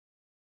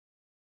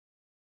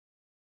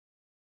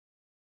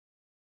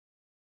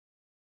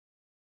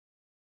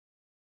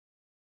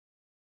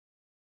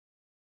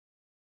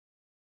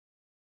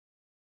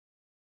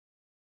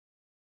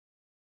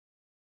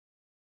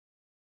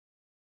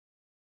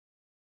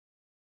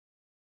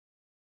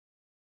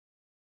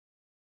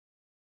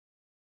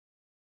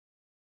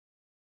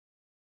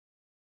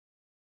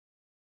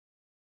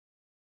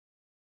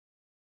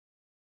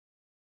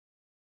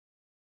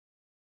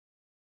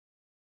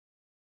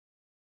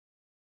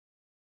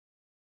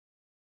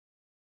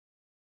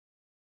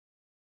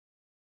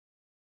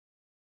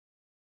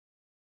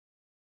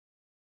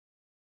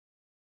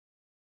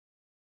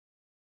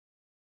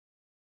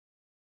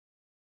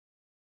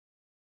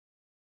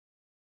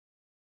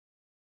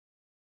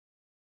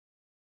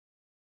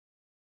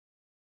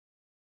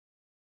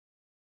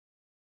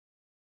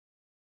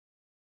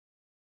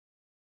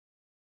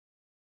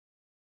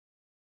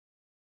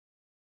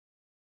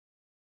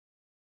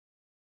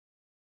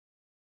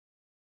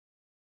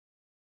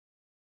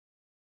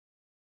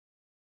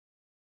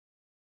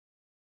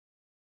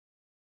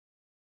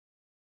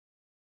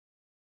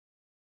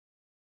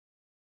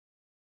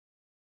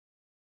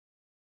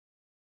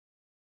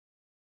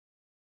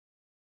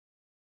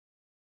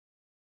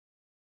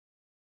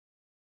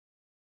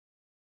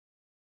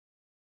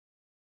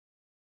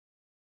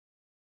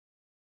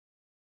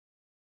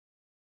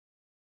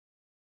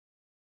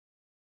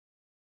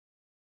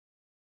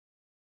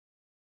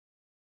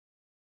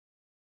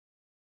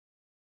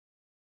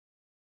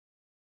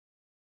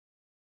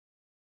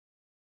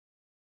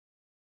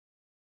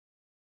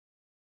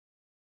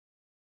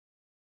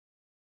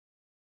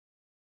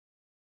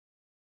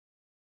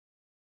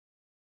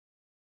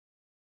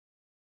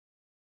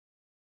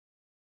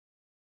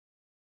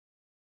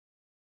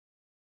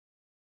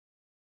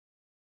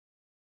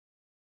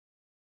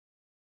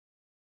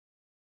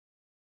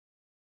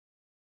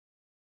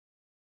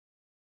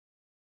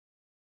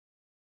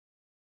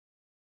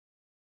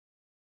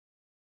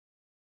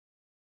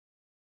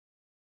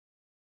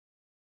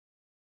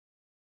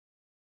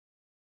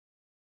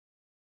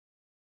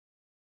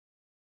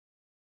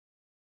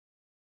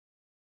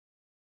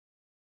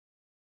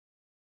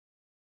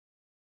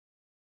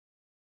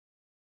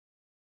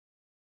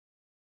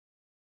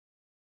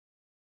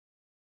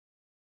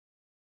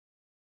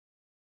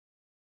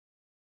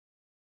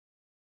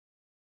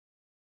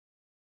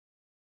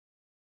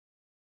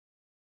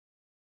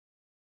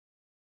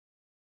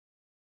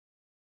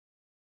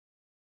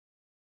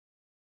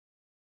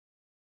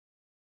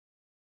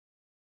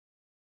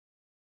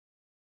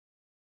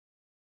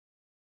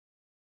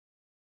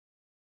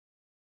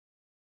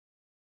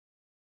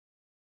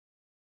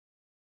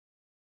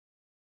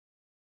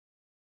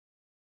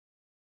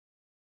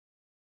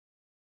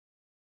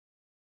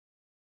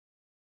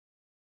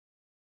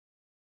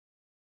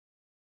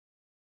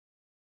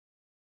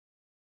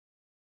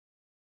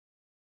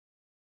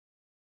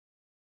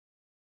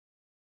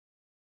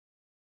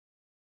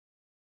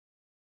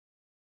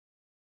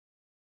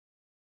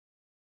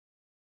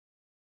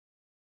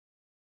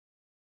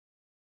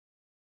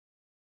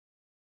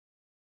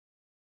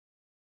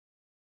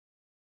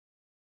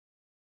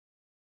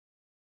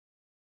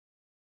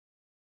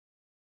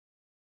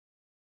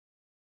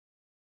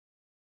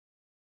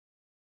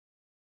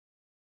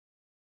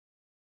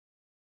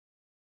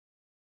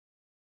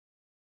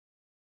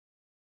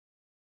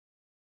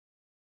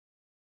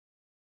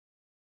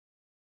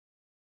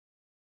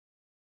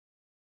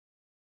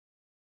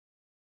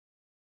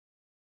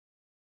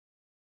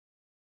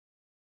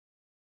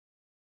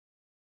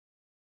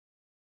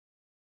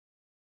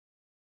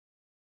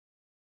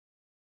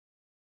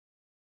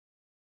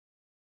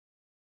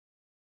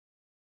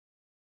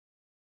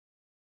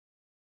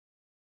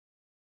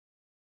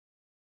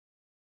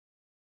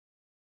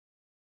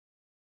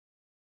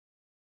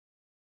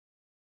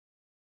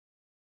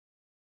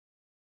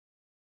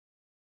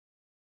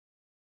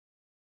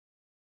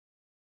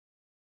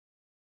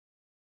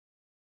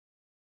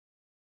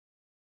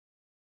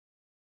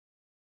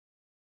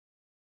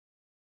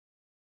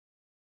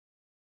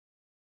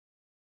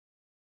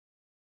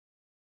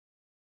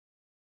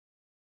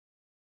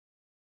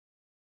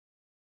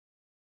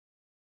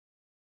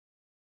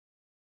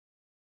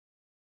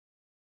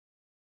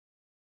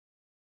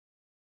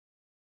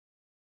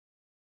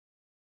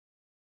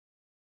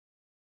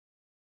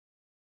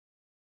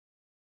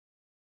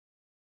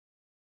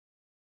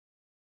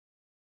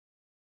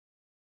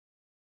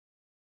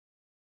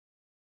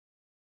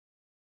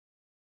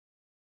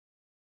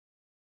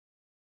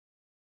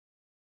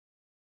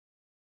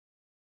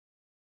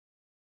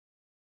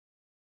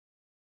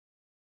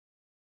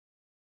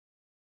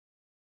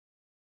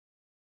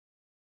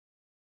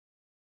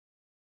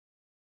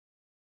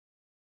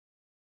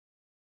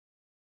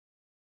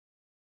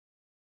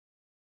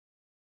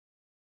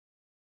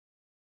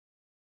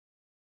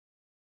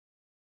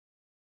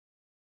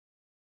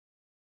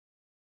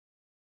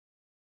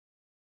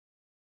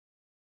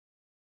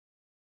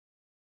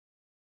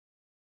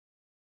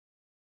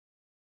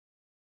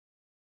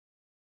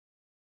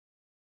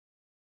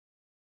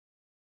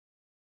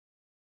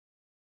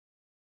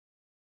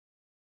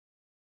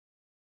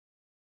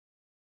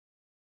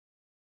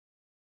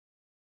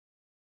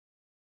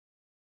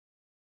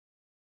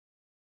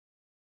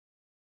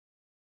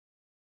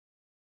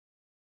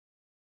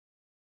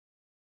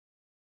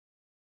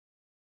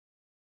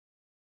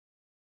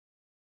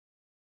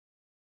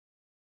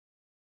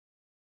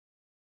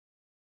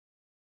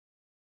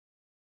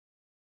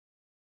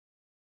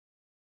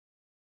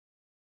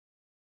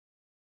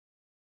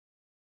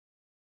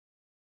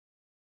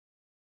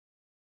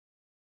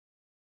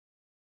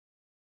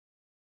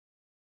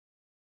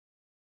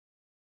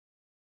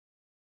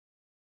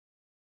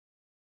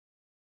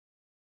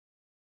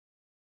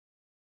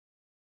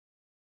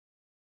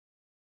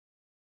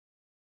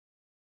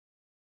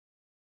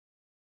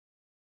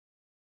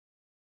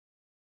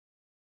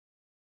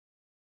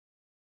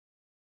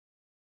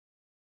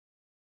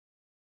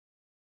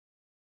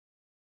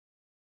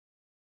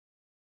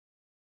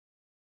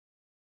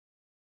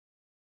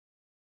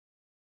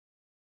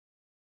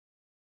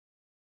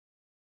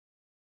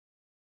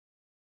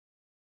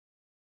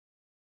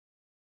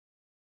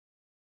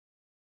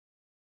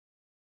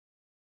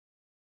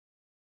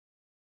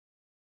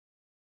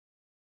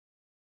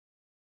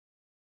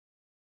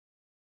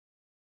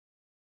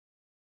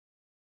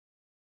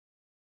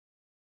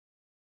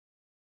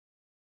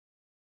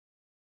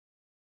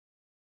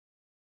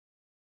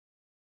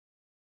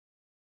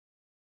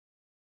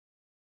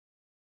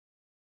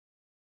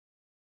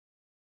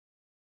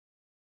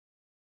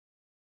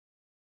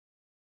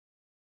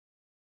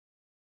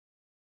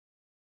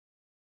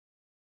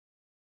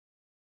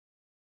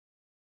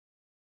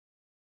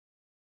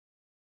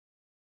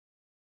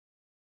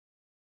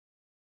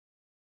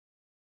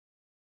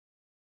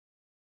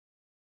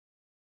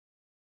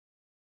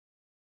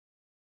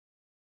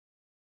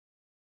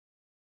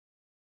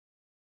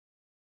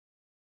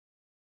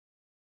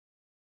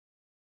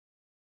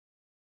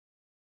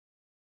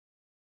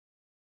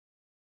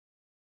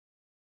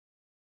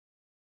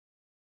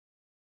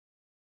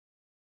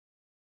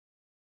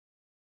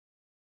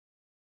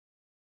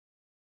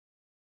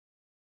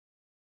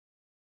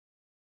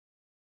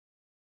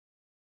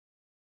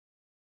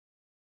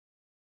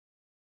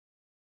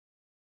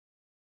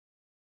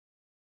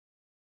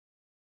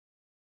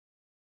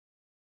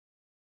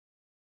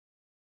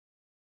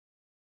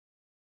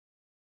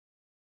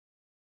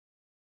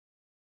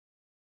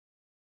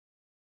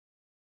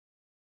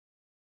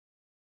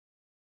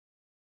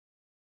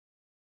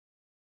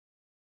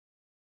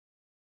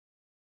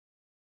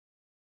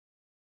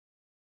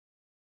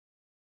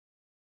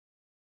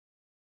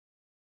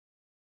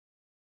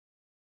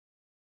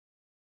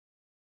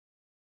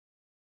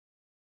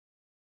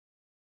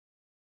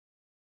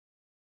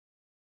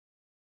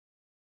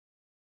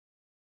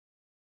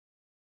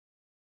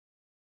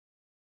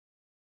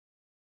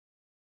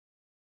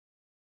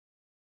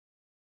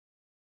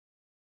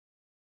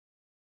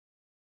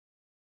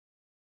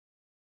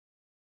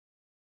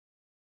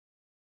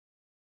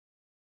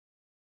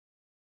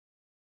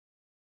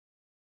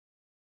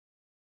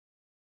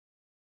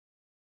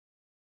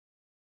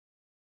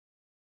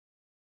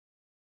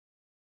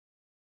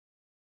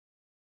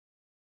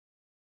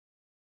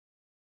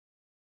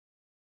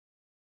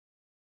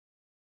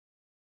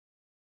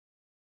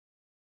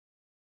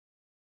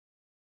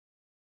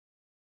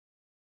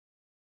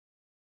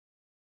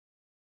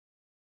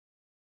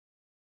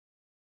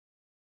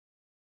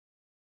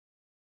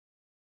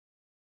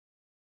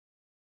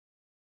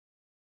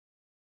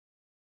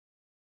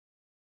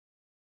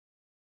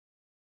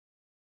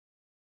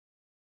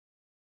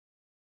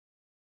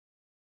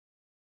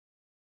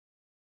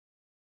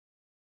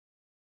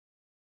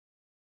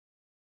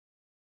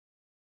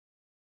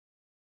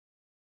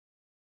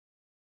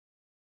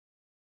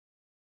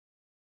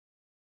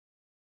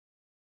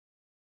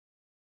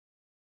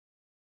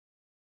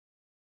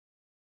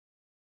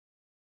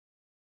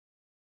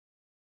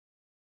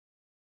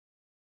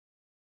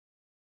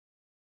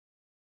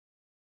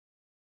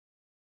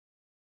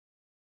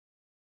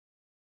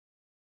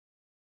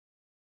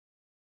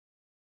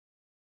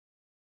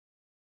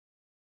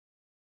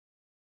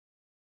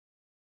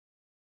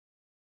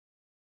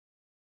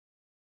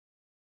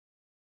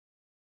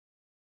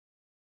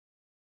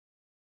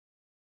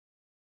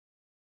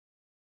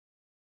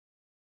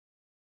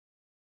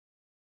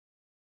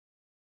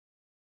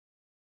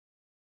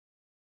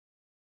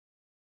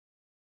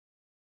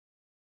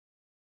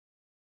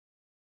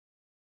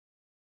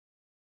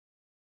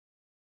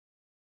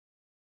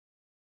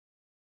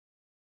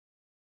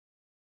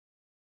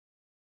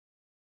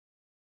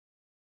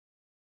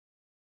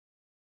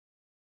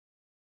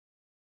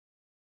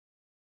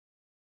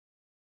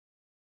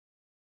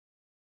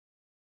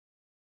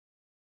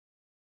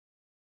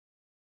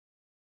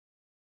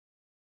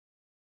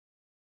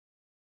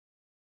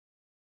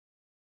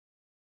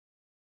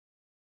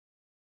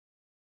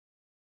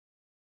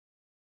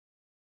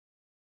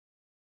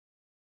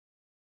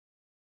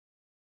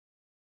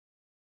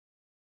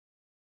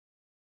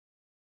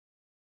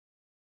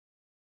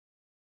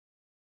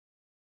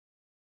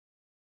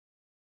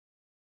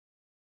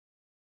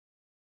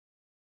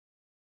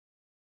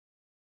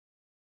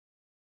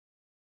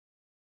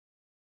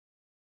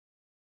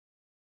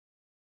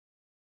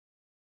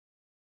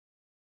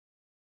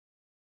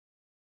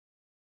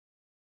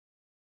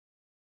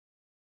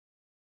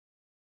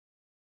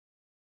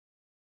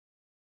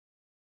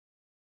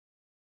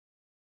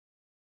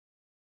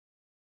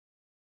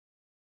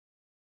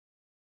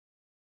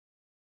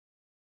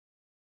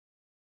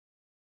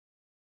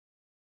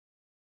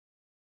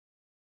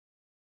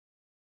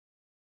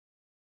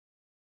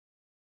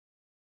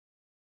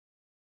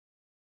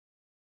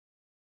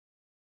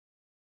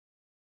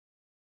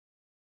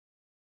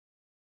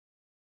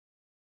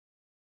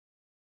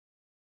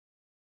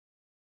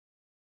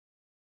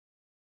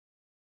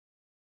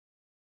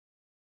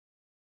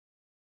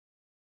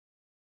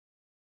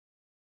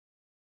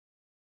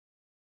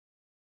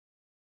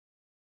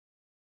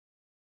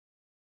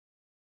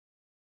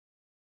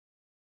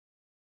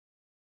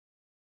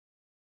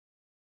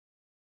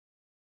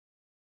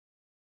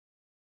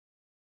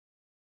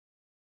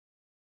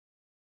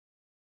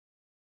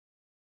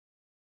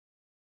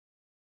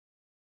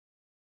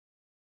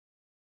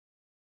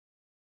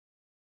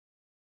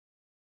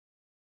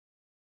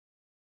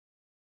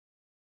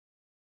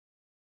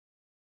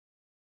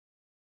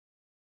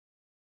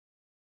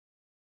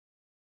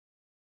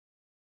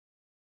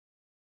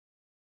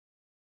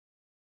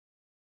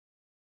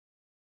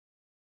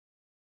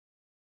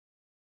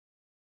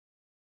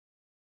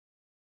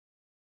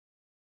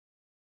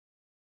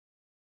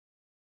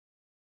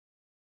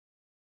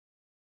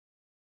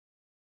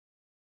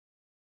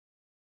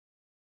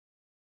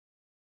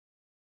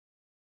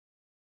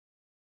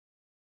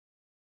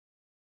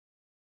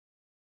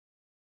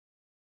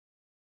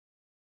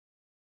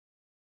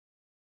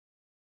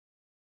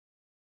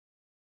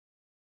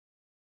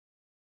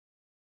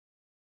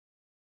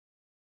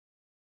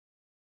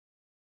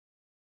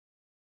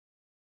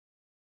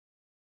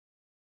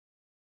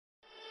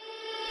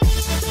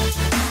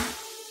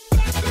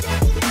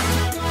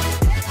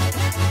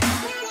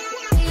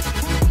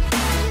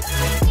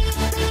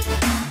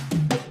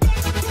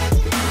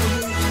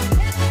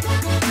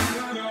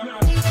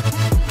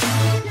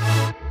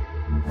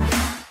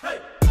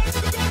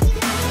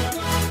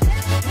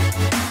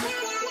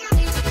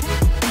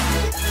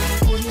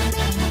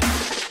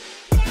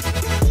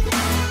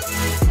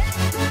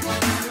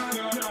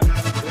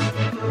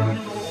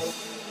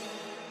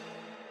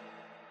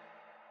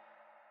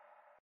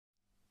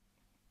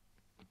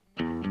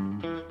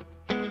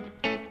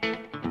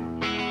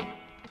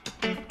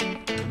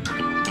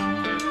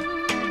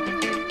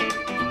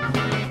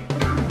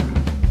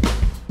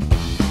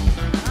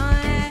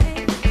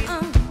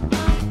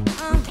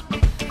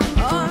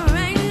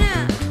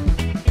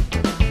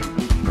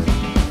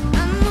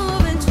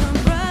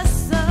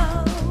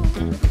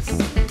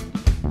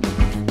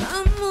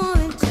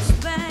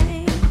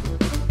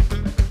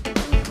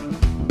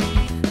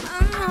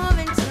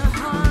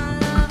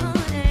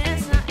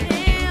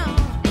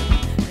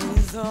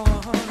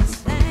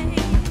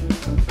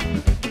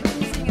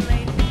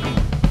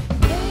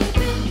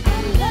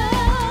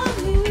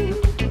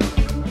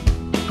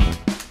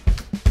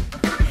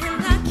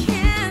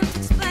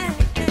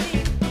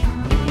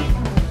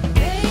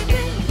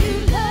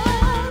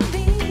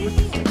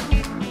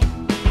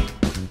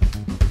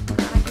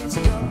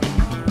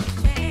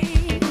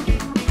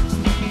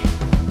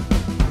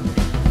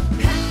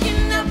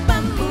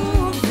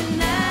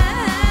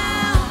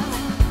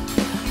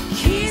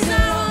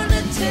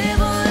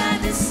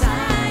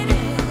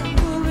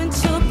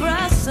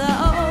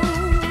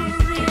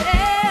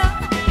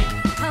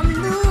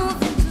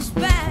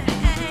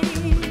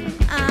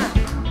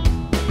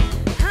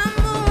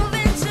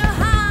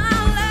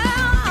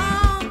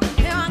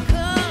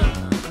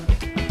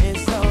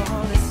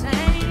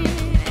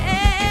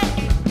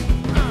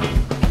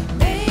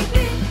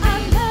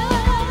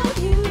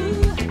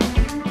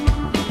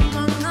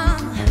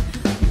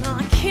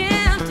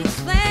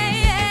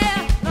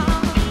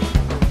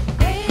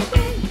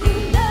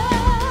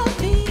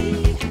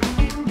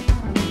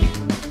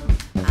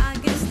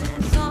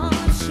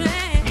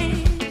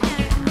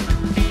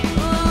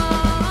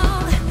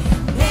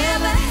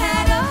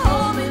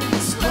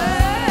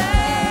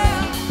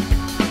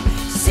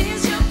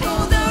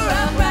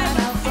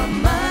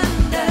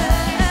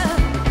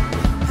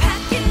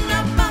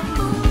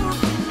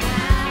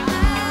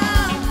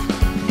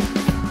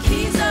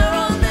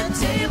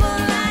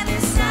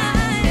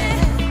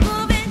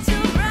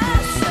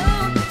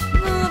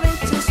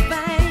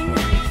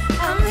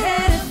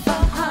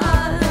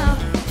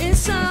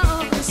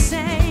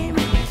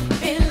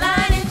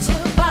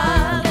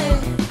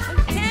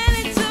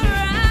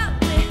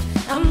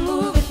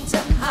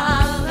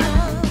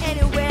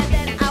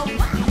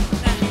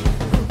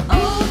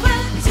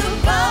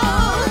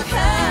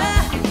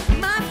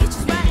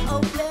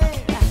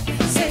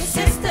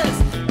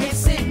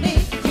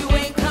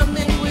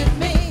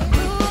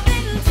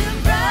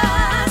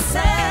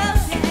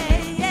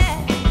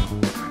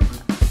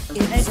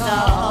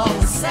all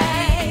the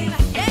same.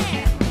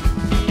 Yeah.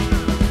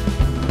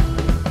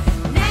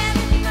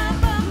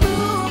 Never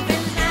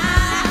moving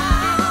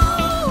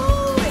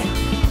now.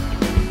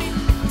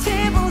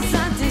 Tables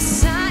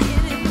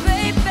undecided,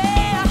 baby.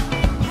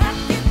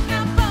 Packing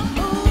up, I'm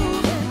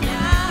moving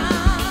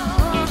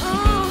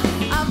now.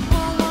 I'm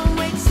on my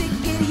way to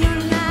get you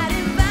not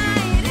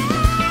invited.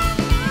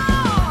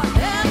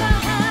 Never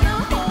had a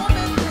home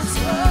in this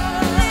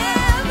world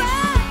ever.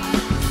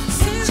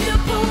 Since you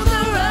pulled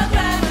the rug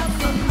right up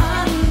from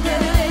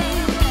under.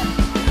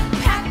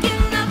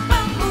 Packing up,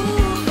 I'm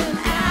moving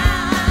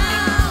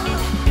out.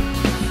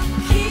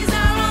 Keys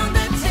are on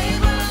the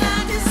table,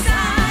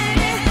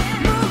 undecided.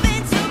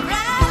 Moving to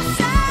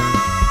Brazil.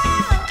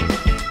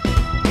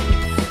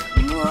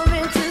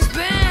 Moving to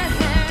Spain.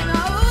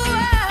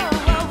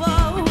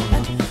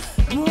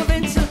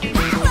 Moving to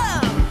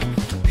Harlem.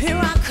 Here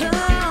I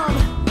come.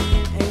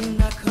 Ain't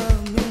not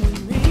coming with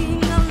me.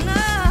 No,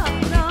 no,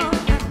 no.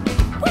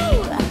 Woo.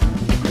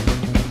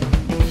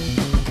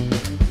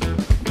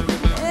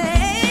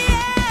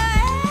 Yeah.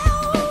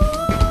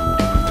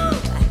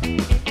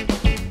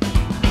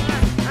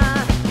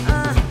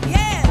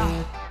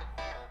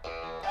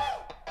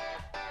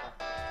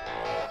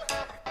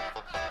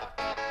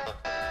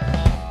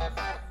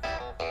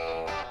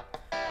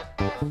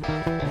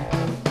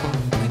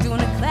 We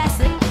doing a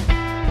classic.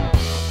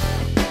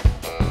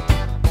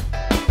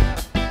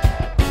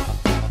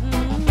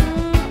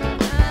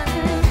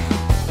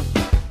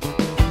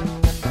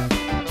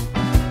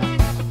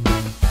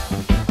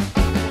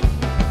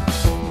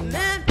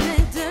 Men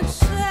make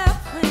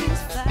themselves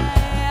wings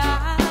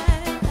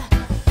fly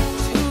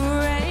to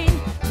rain.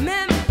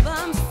 Men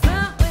bums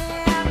from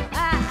where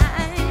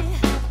I.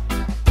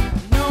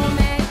 No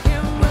man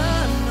can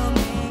run, no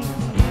man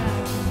can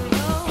hide.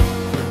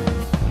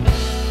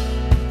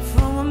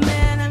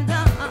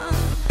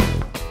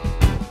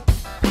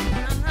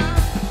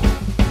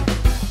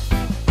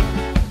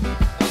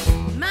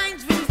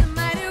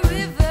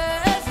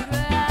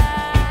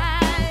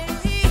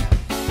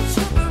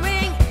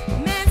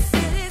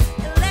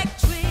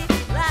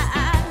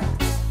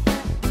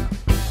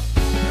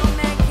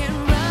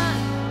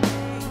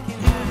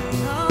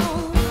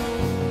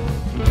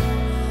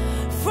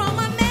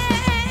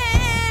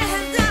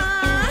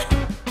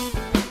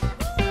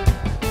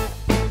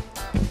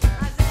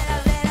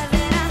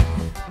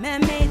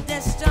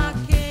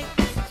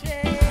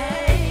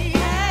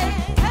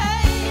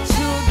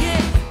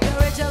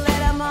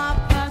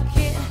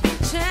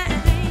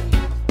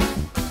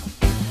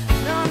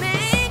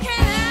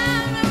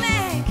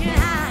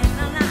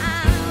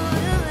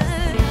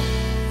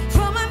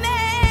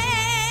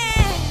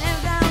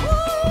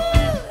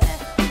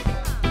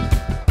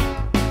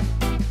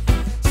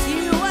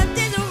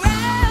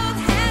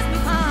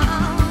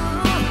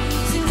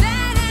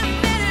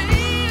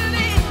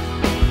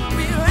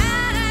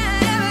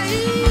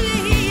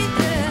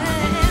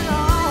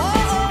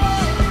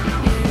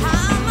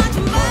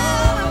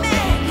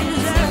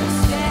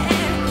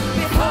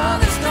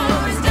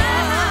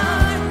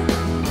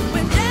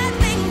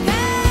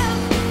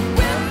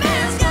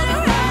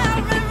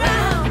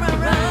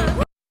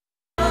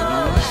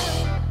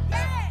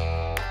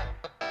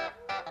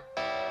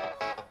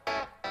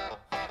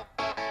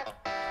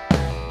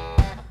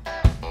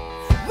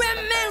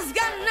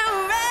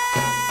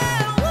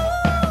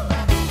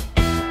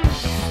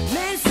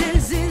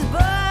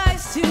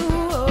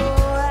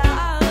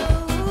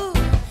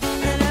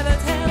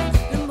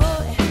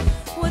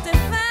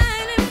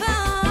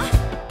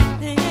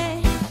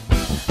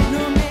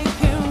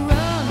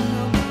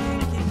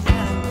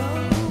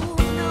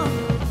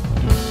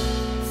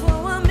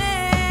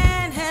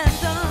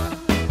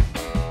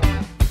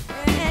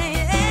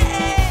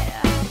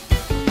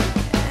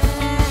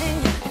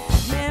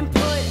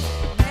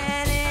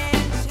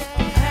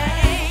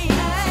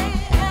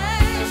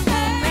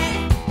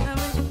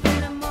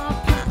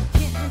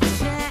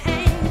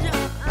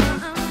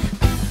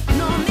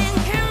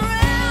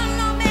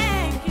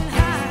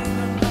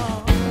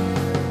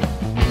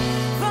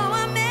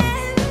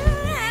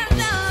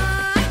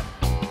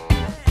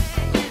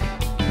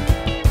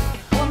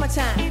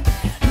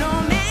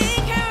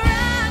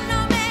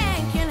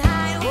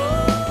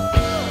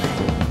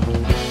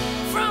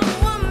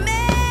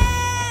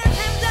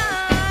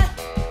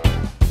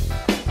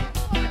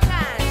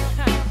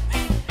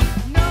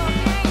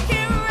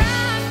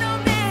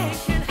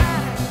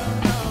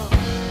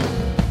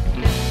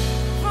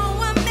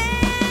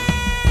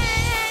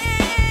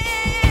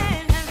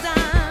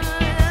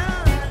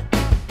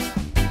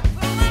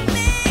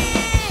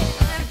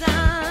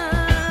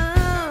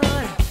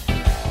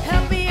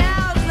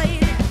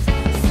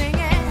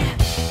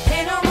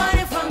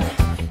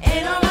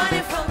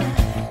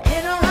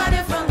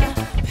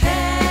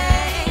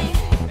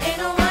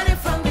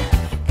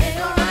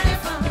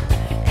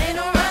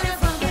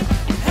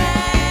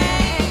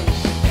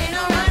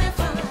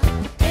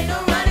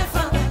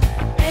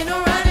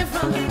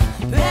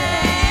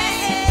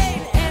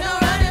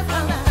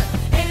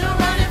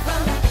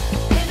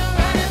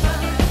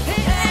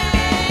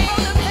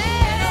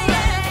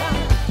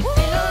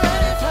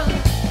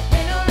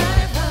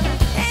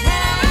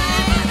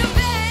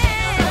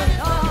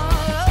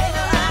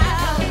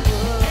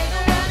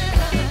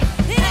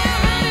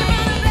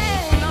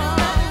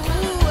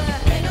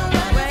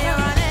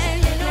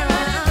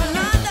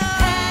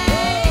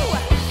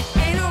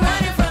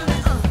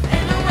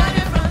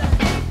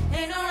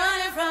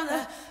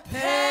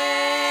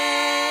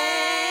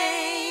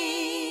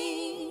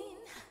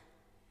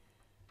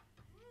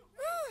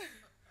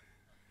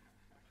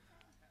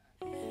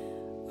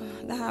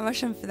 det her var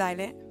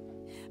kjempedeilig.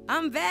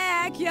 I'm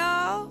back,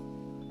 yo!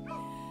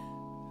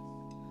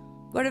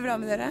 Går det bra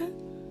med dere?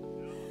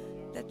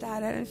 Dette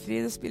her er en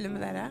fryd å spille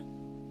med dere.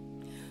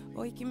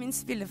 Og ikke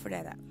minst spille for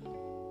dere.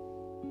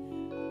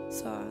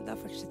 Så da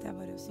fortsetter jeg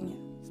bare å synge.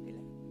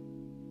 Spille.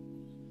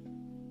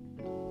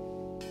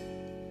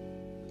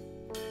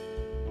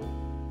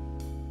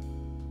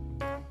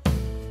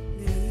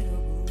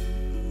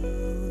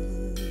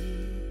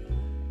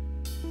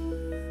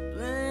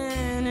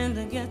 In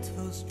the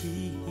ghetto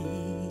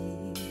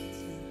streets,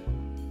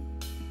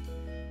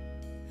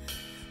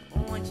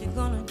 what you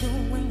gonna do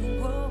when you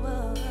grow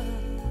up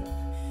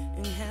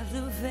and have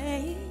to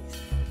face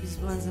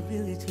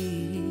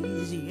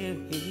responsibilities? Yeah.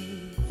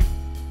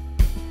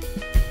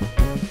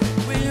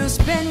 Will you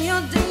spend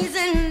your days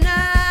and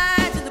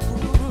nights in the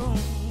pool room?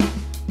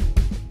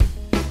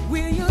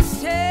 Will you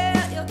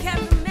sell your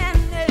Captain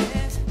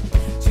Madness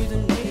to the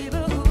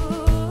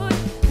neighborhood?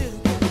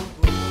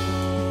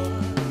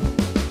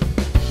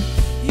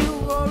 You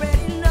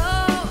already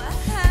know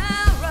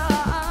how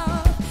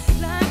rough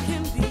life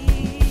can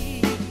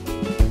be,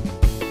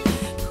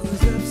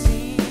 'cause I've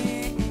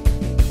seen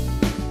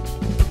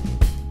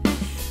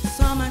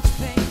so much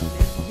pain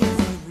and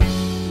misery.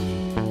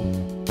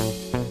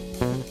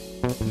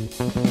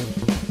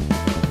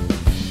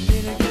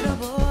 Little ghetto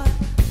boy,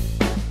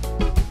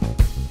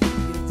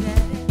 your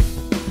daddy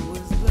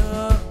was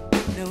blown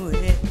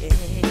away.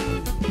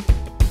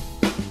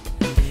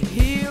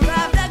 He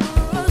robbed a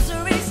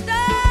grocery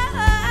store.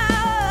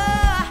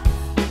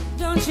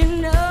 Don't you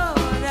know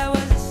that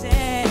was a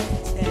sad,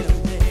 sad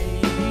day?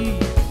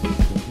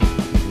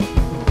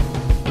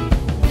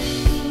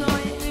 No,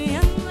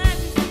 young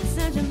life is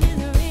such a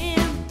misery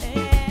and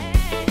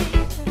pain.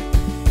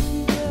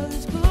 Girl,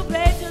 it's a cool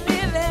place to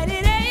live and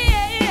it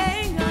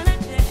ain't gonna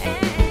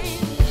change.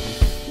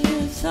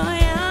 You're so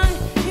young,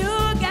 you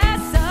got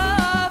so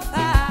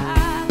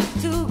far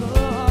to go.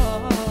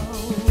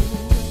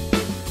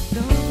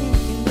 Don't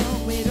you know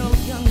it, oh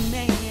young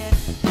man,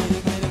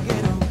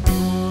 get on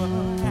board.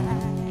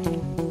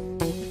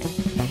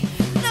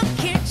 Look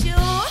at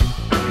you.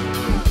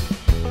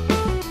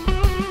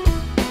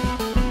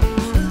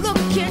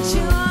 Look at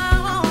you.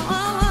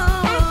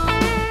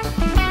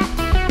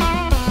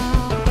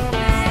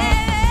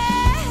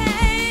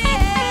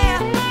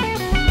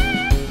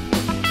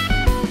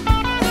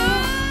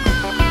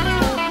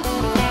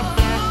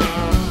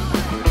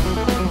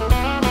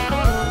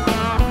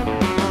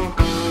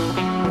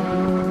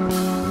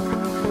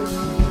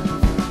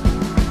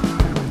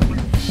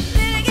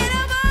 Little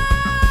ghetto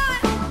boy,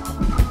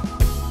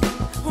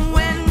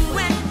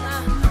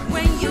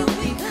 when you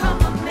become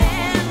a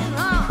man,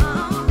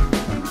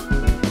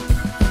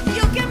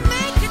 you can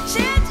make a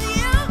change,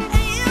 you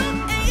and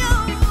you,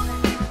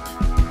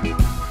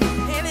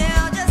 if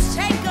you'll just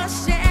take a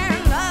stand.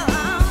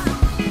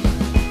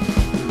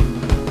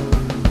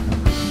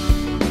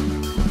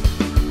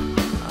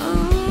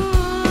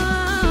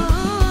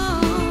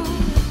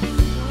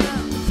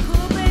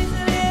 School place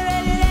to live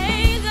and it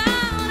ain't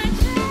gonna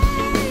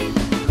change.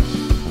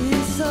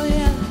 You're so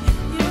young,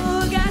 you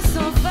got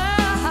so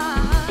far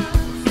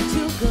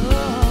to go.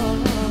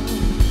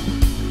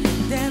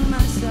 Then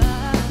my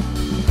son,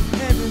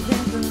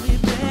 everything can be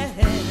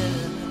better.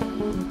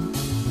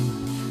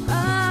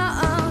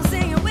 Oh,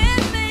 sing it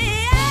with me.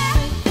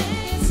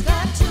 Everything's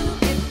got to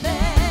get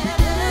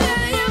better.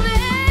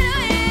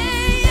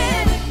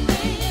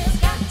 Everything's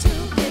got to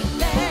get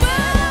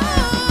better.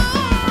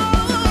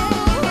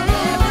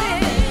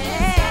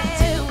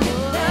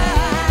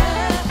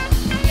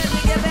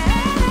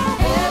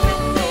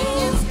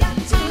 Everything's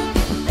got to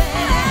get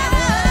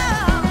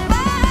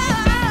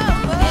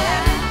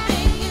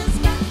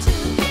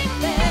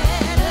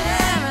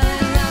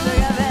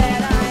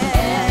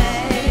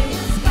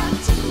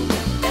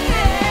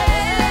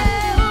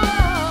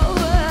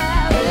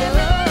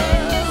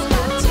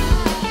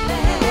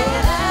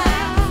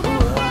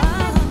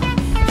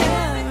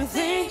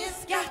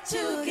Everything's got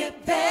to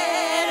get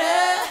better.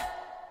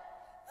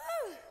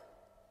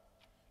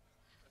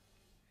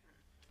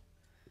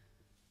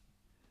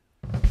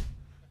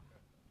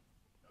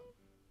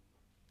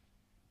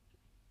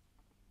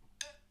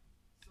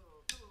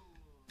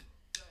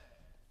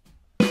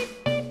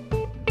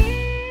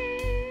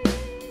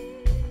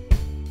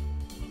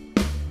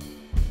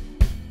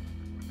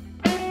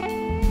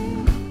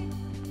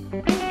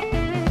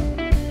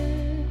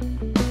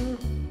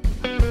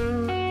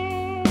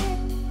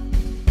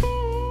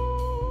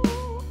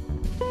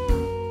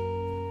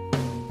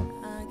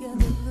 I get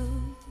the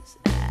blues,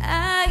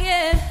 I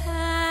get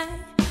high,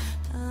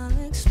 I'll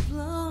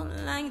explode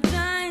like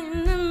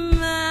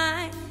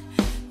dynamite,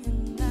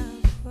 and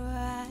I'll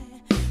cry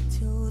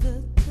till the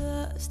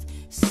dust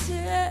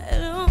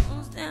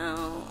settles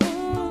down.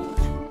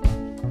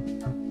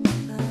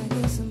 I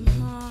guess I'm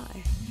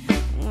hard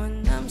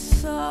when I'm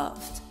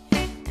soft,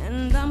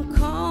 and I'm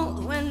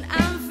cold when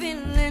I'm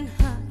feeling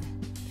hot.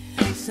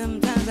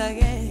 Sometimes I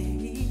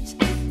guess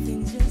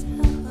things just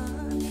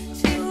happen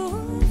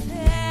too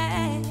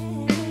fast.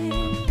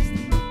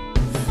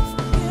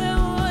 Forget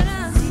what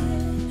I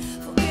said,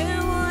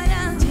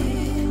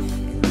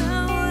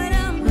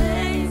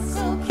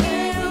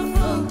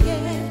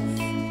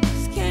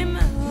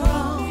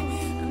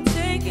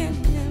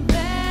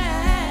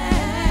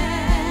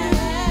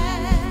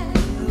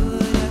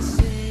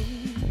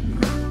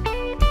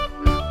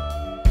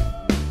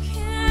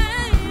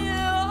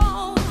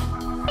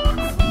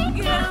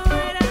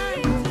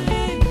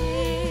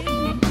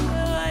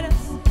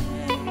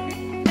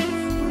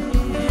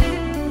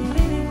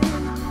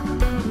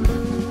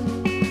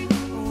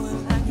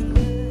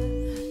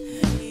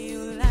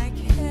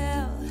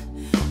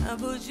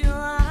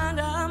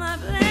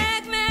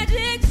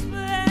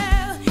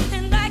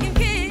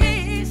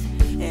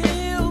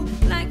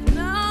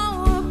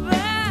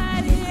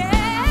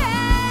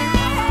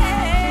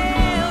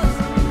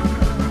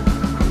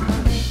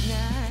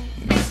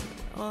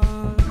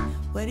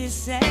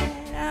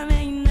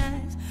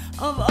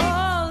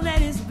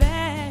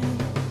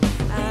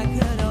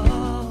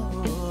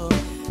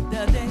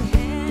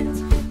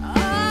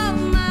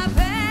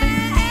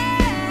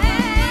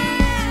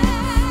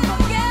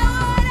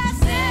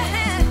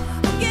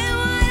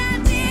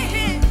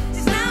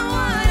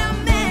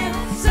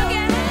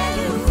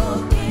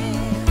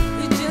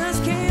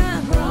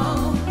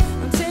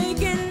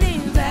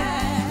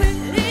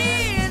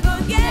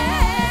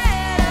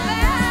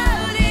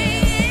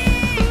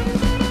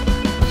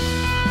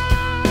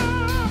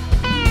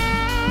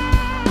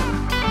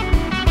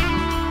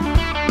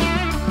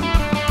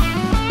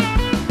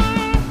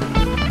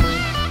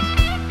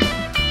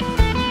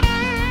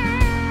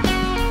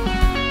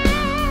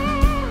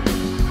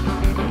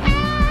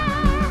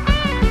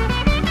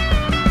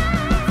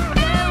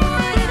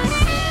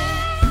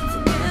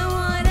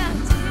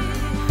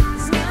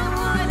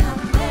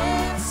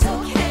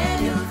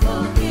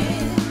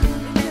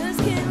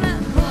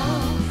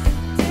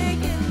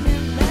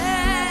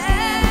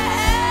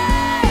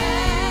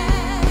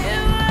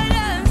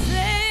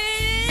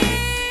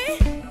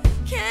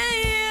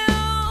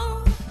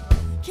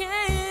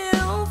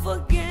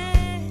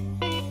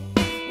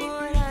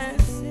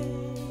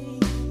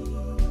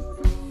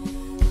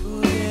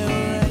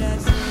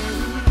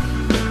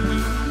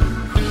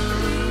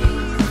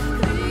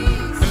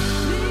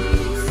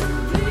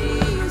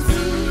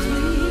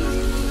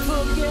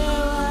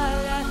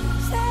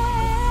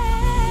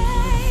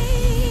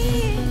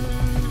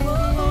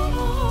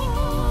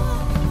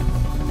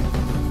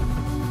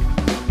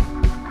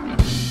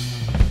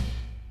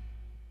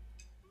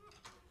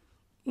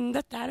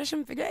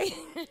 kjempegøy.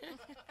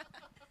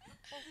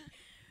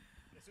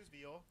 Det syns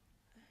vi òg.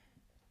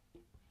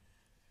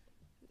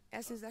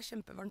 Jeg syns det er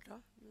kjempevarmt da.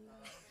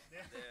 Det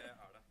er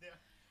det.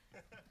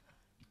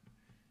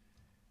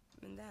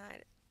 Men det er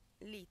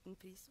liten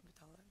pris å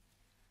betale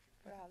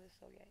for å ha det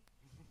så gøy.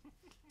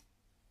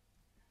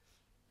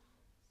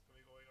 Skal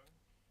vi gå i gang?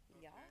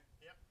 Ja.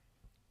 Ja.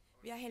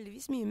 Vi er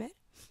heldigvis mye mer.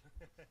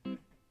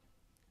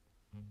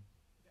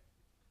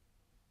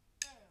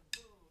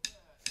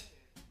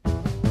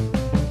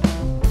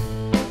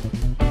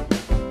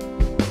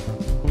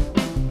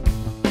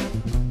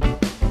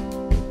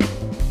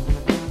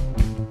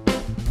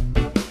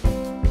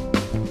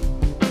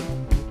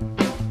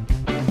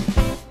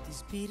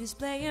 This beat is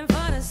playing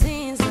for the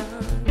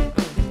season.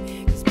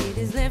 This beat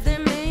is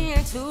lifting me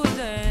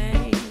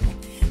today.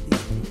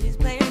 This beat is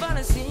playing for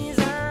the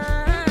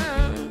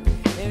season.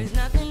 There is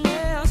nothing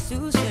else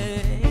to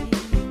say.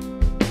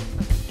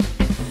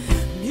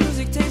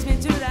 Music takes me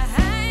to the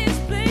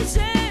highest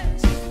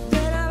places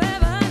that I've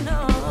ever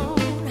known.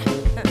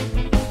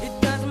 It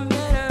doesn't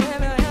matter if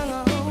you're young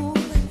or old,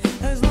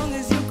 as long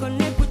as you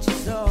connect with your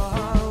soul.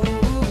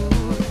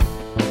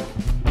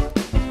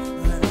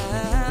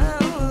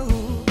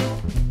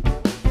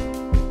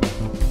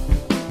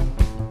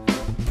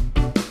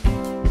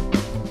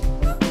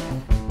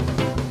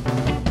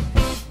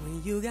 When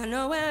you got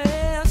nowhere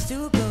else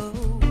to go,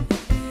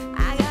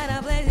 I got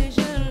a place you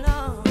should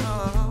know.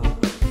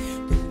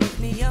 To lift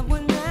me up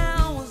when I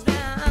was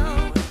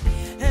down,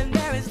 and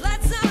there is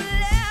lots of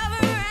love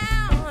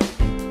around.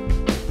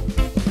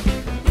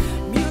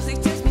 Music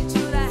takes me to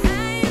the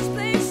highest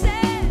places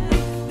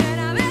that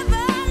I've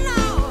ever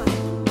known.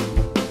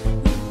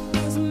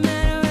 Doesn't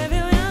matter if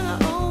you're young or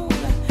old,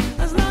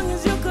 as long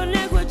as you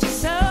connect with your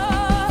soul.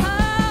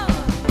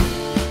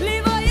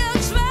 Leave all your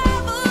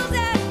troubles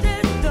at the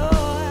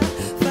door,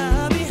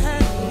 far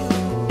behind you.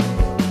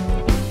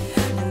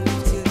 And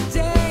live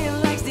today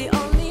like the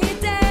only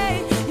day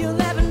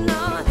you'll ever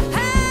know.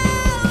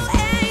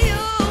 And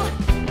you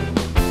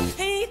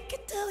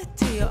can do it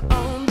to your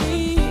own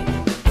beat.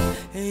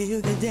 And you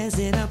can dance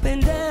it up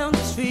and down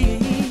the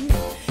street.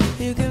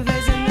 You can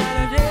face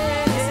another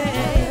day.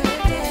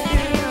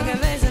 You can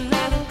face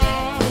another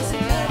day.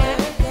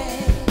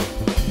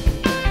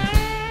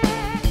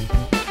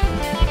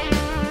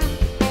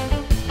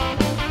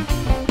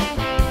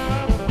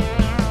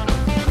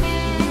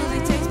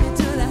 Music takes me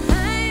to the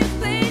highest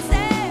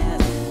places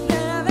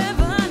that I've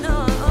ever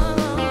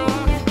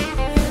known. It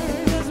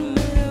doesn't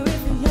matter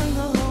if you're young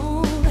or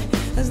old,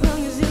 as long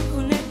as you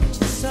connect with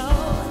your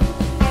soul.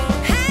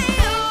 Hey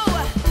you,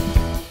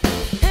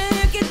 and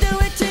you can do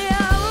it to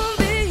your own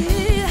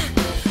beat.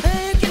 And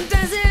you can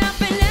dance it up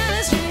and down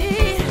the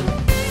street.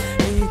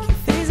 And you can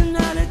face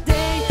another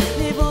day,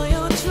 leave all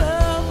your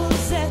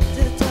troubles at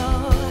the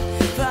door,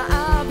 for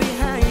I'll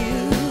behind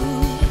you.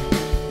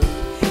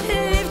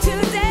 Live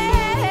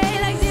today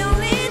like the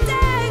only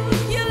day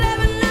you'll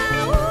ever know.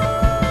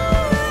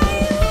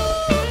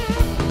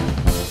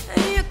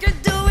 And you can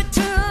do it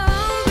to your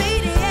own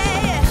beat,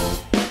 yeah.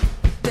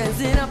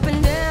 Dancing up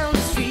and down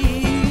the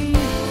street.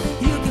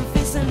 You can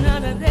face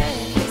another day.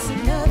 Face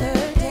another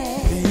day.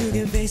 You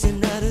can face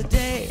another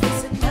day.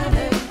 Face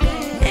another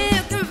day.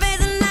 You can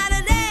face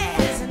another day.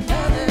 Face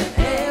another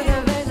day. You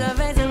can face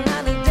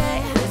another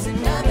day. Face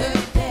another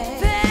day.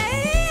 Face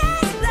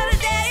another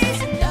day.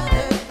 Face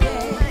another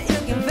day. You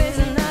can face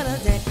another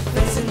day.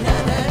 Face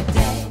another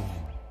day.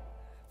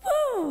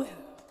 Woo!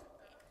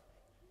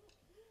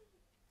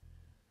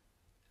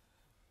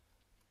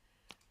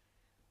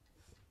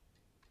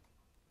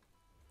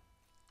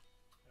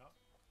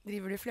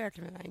 Driver du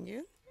flørter med deg,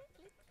 Ingunn?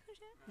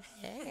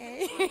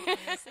 Hei.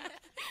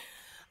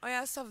 Og jeg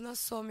har savnet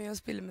så mye å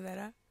spille med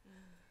dere.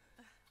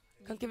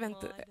 Jeg kan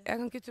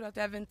ikke tro at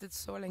jeg har ventet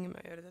så lenge med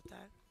å gjøre dette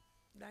her.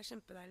 Det er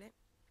kjempedeilig.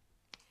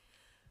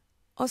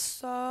 Og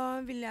så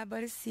vil jeg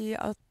bare si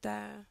at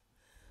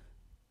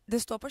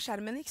det står på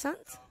skjermen, ikke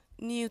sant?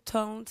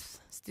 Newtone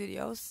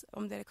Studios,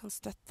 om dere kan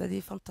støtte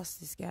de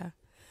fantastiske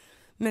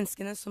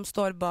menneskene som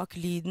står bak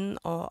lyden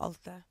og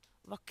alt det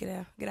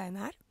vakre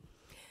greiene her.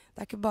 Det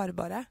er ikke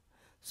bare.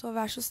 Så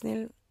vær så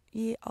snill,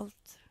 gi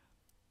alt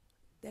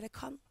dere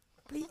kan.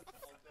 Please.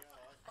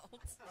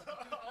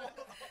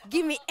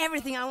 Give me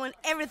everything. I want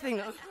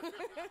everything.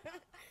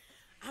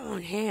 I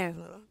want hair.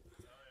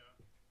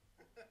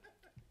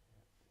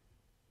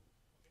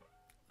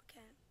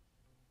 Okay.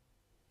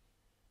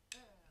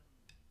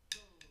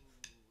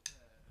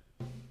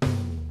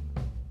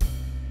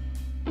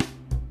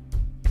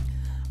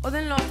 Og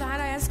den låta her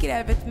har jeg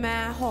skrevet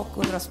med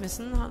Håkon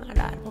Rasmussen. Han er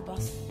der på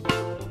bass.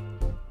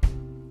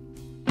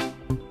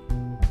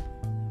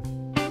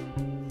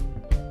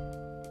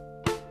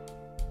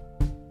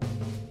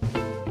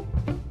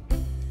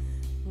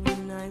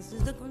 Nights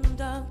is looking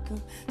darker,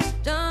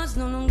 stars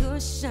no longer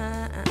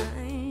shine.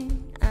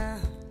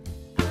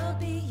 I'll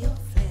be your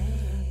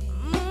flame.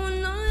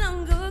 Moon no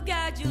longer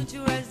guide you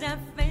towards that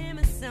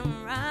famous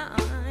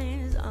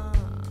sunrise.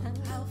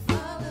 I'll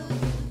follow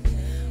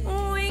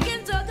you. We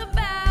can talk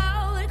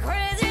about the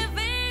crazy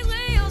things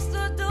we used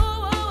to do.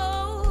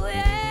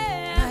 Yeah.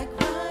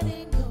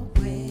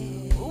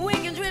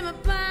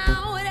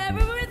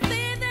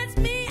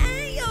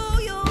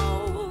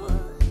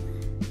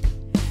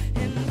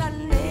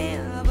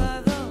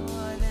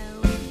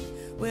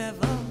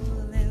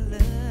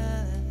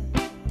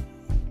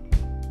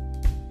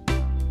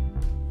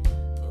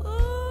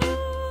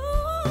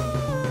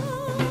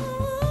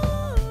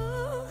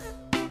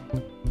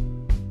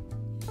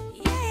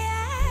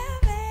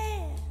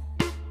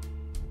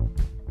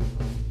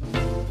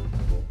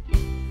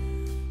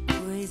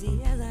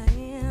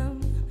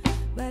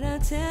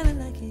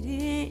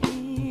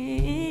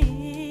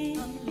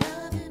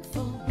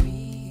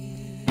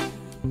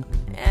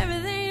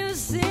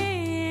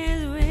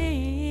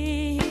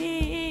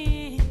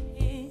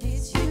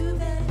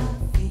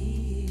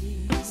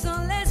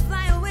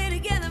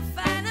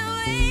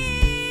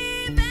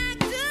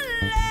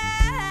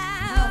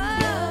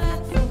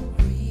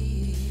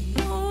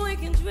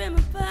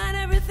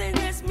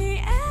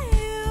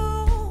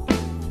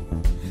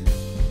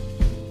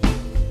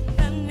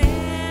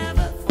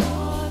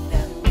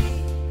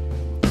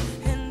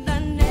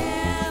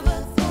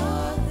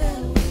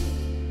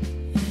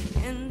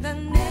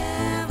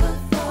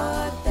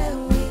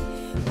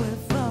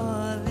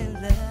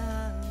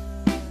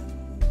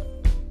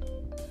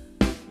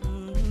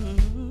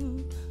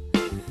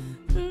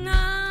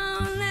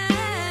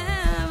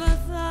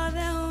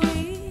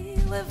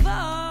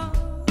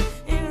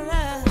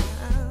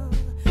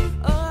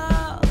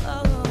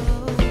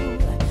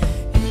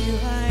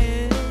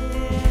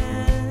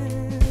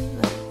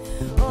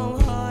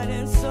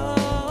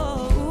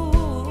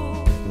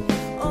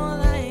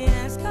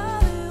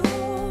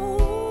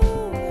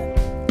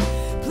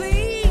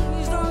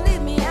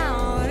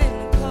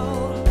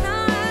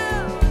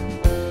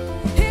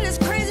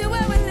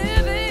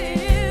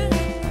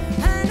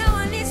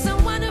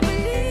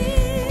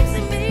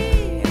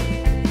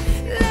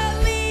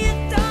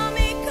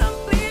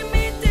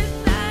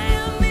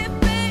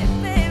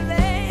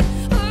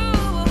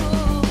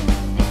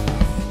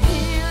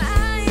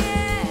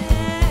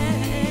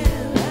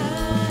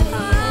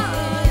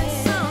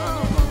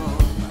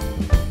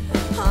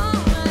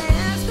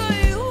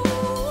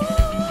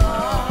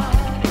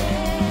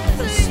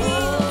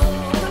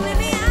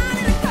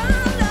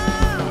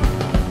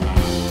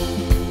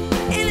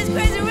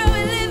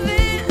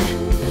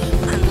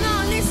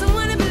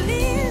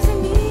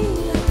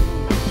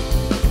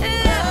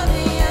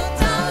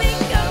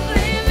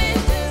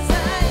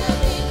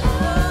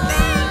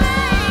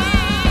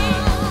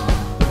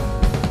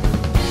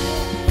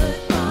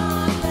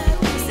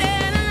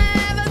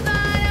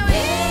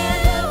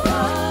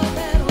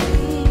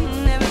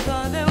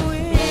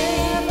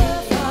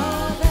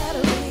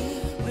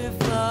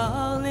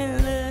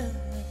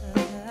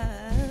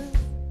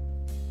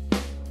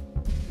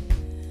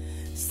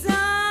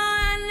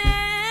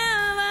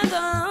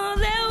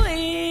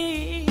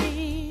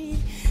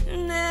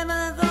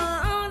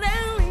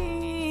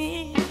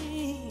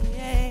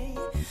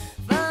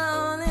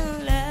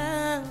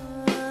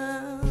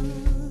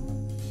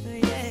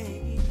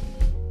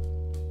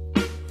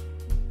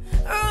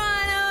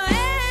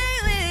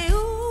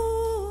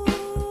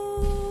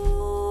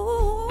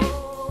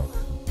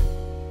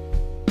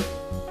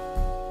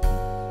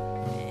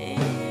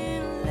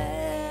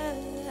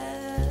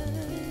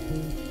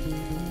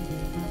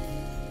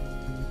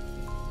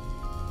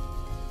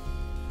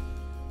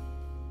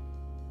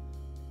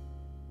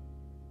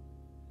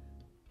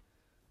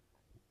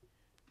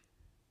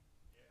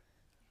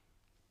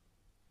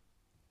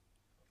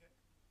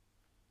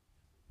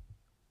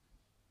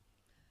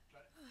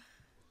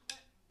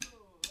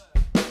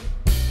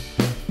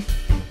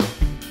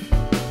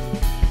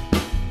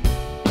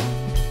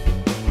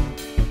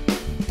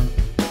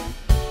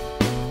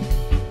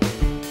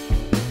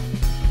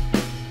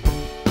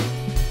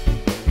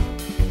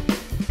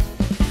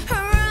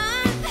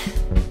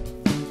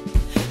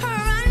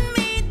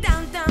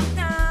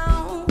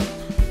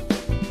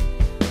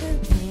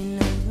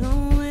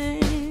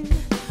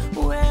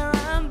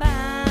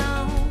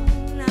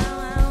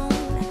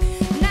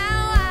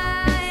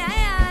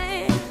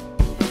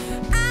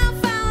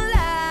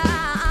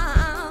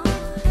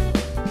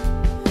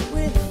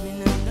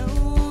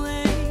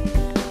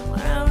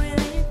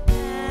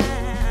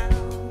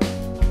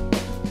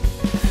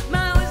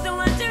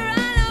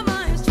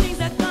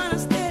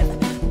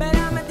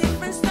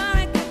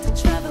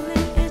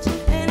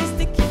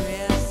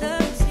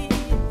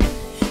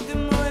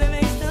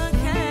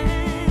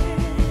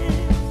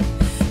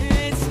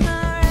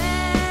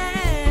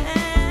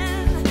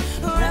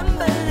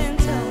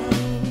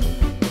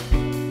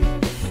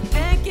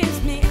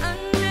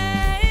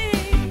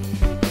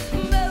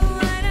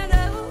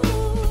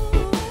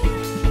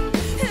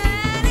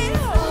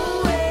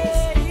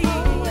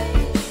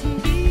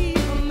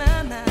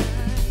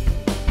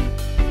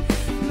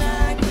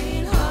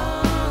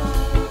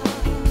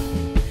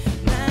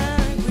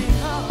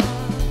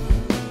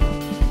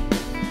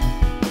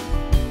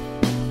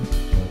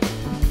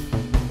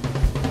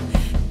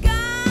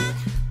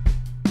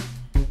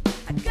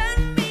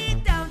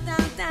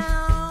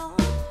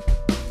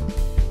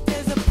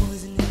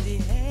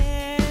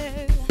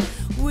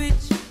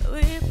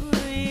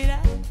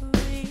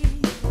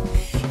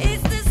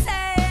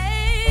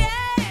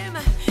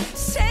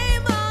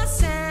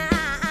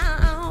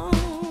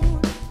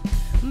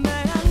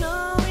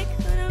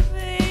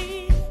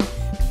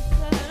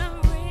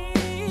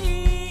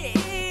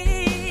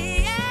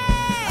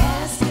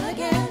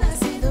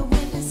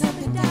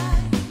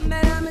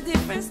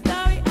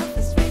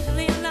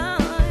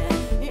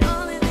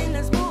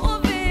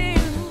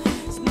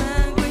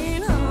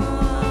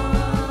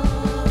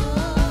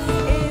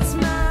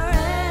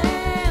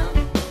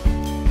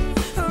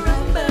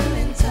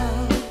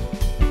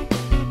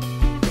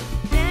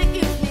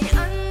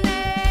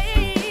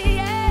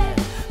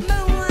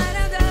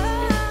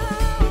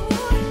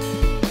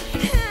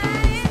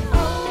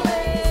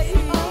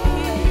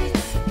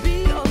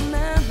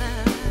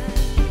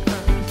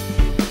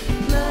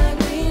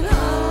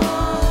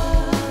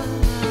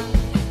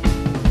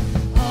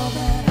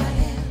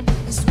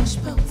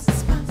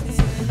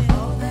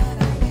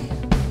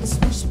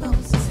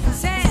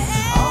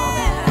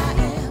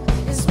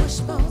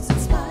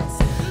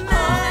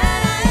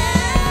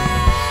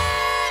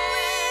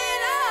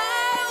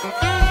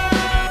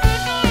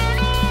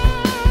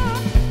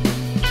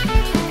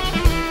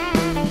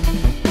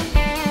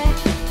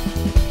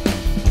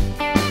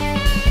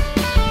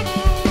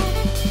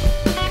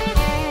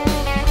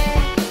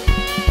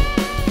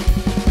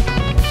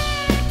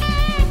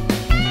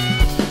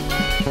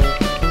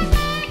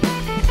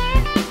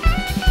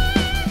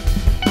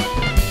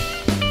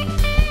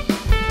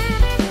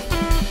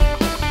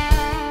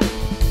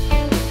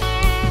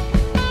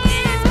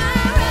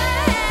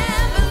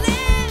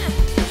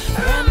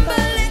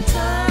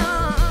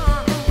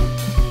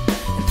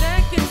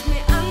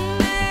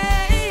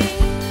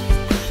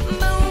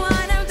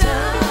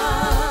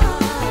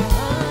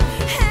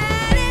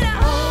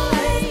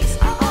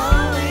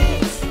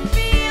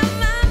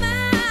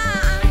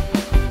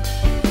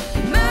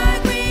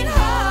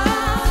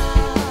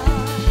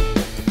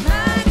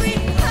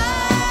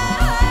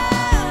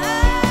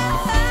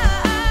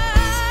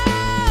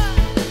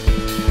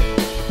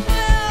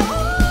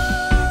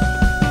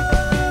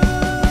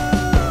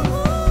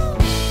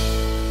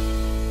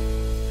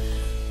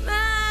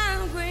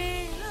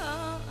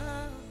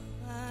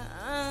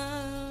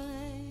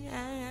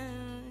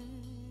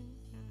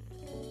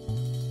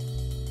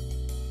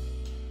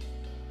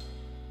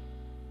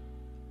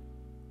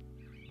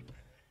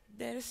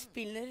 dere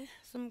spiller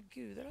som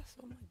guder,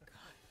 altså. Oh my god.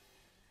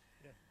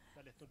 Det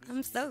er lett når du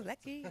I'm so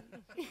lucky.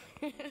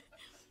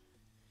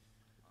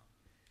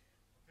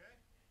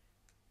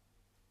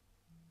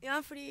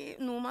 Ja, fordi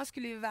Noma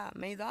skulle jo være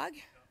med i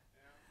dag.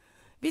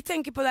 Vi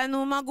tenker på deg,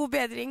 Noma. God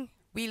bedring.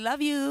 We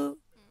love you.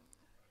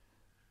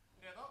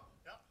 Redo?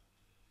 Ja.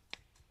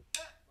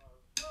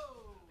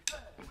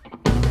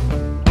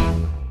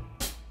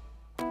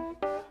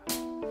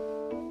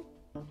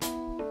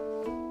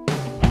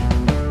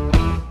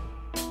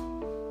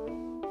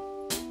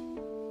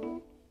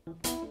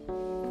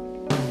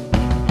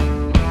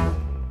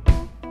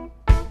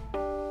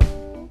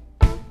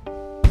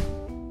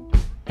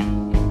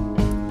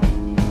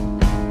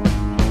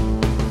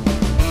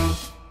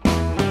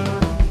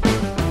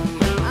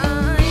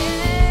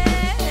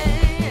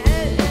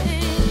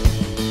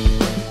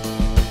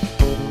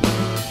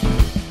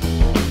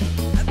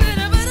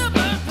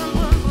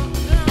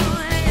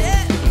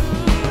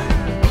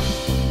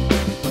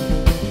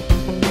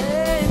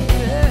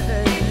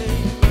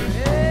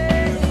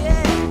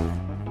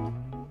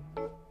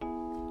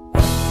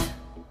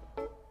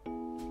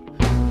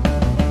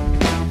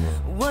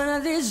 One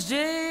of these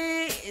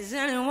days,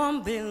 and it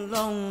won't be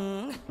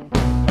long.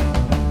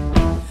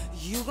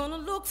 You're gonna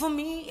look for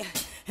me,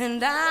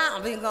 and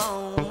I'll be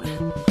gone.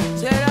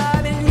 Said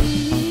I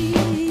believe,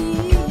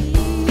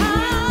 I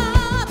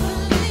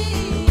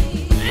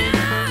believe,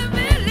 I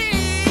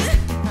believe,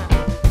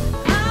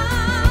 I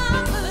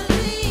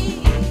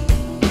believe,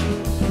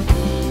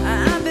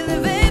 I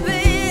believe,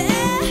 baby,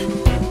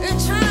 you're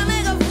trying to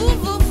make a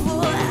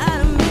fool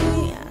out of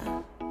me.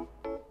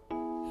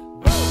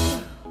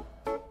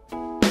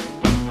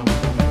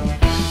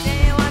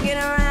 Stay walking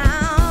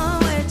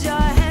around with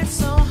your head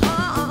so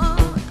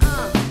hard.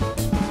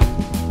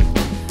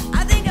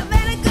 I think I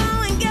better go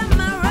and get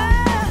my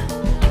rub.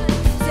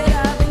 Said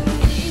I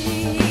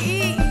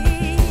believe,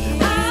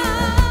 I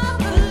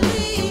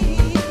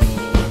believe,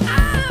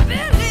 I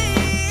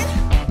believe,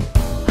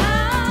 I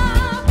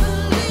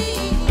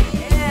believe,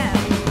 yeah.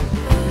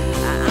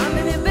 I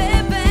believe,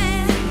 baby,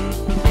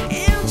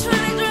 you're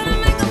trying to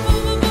make a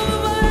fool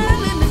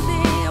out of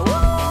me.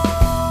 Woo!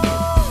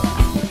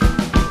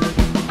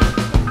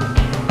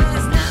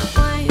 Last night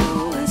while you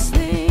were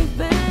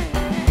sleeping,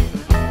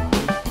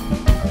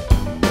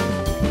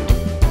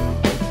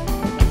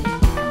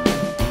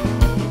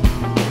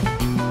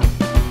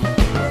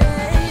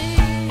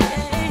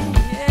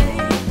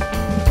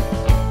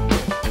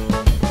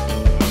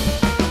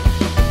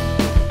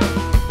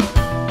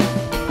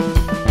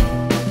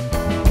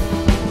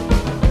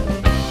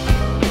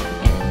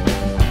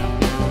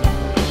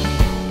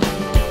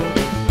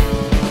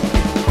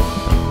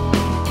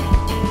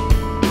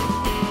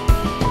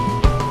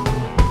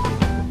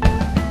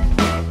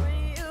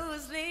 when you were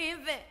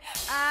sleeping,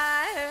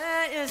 I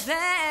heard you say,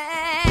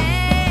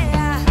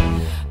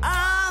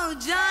 "Oh,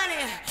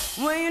 Johnny,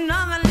 when you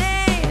know my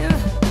name,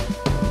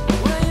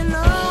 when you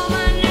know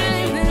my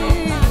name, when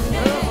you know my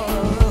name,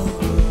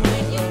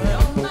 when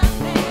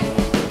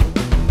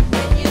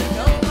you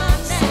know my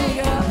name,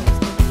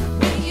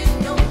 when you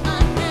know my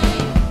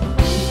name,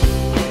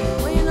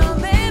 when you know,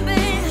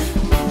 baby,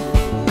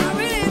 I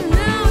really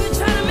know you're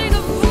trying to make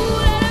a fool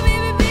out of me,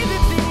 baby,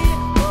 baby.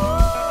 Ooh.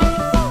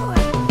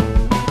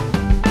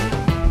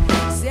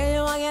 Say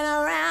you're walking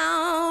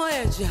around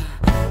with your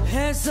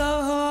head so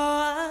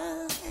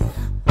hard.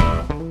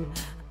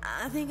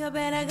 I think I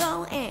better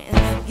go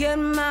and get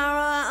my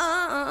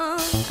run.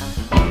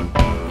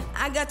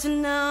 I got to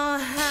know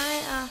how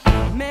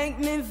you make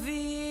me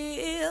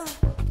feel.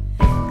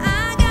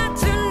 I got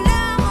to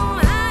know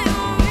how you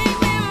make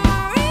me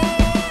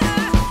real.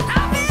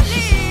 I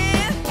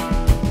believe,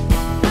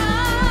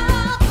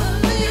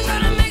 you're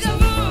trying to make a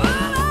fool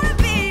out of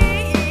me.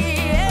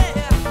 Yeah.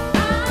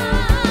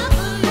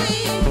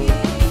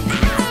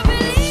 I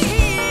believe,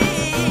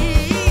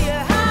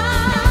 you're trying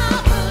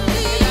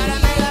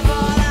to make a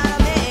fool out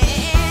of me.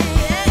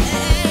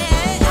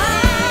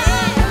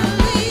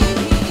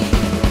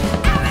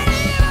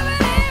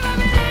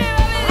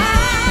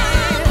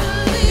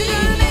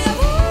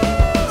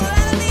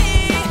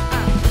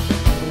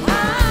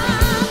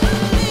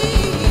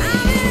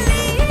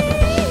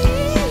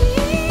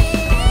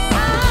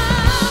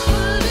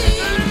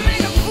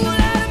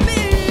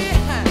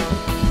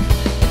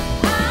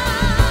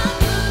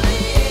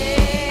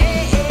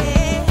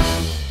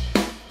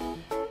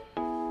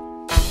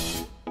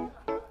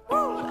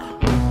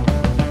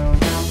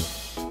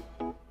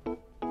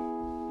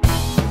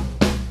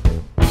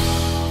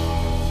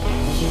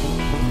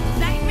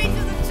 Take me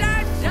to the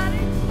church,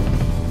 Johnny.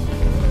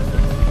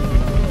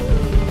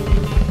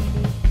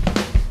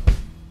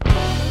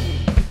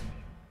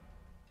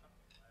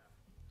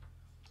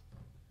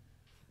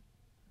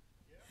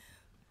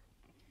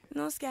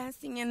 Nå skal jeg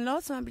synge en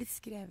låt som har blitt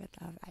skrevet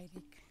av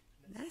Eirik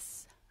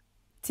Næss.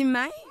 Til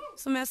meg,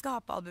 som jeg skal ha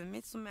på albumet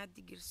mitt, som jeg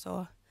digger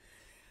så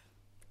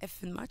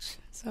effen much.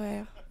 Så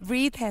ja.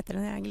 Breathe heter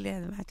den, jeg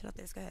gleder meg til at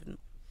dere skal høre den.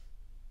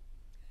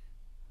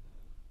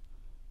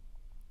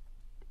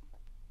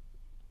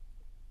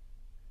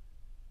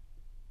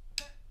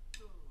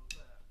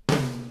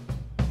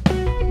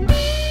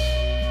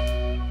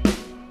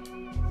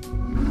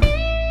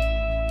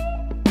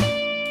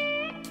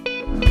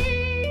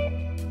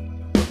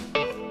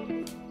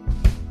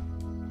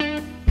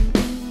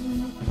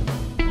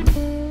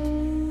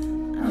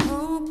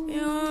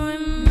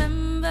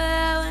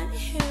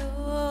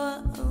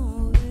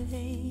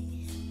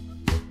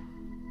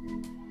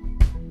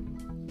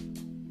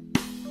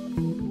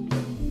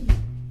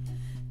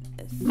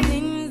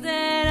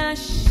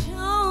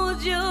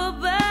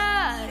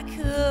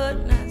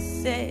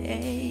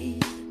 say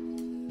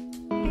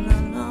no,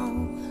 no.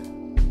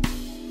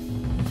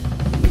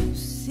 You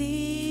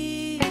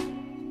see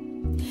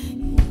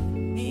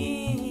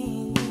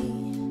me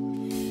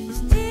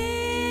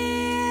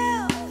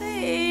still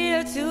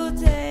here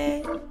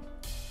today.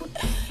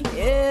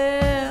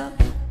 Yeah,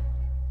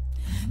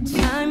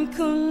 time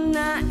could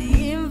not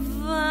even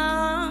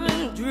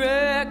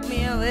drag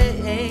me away.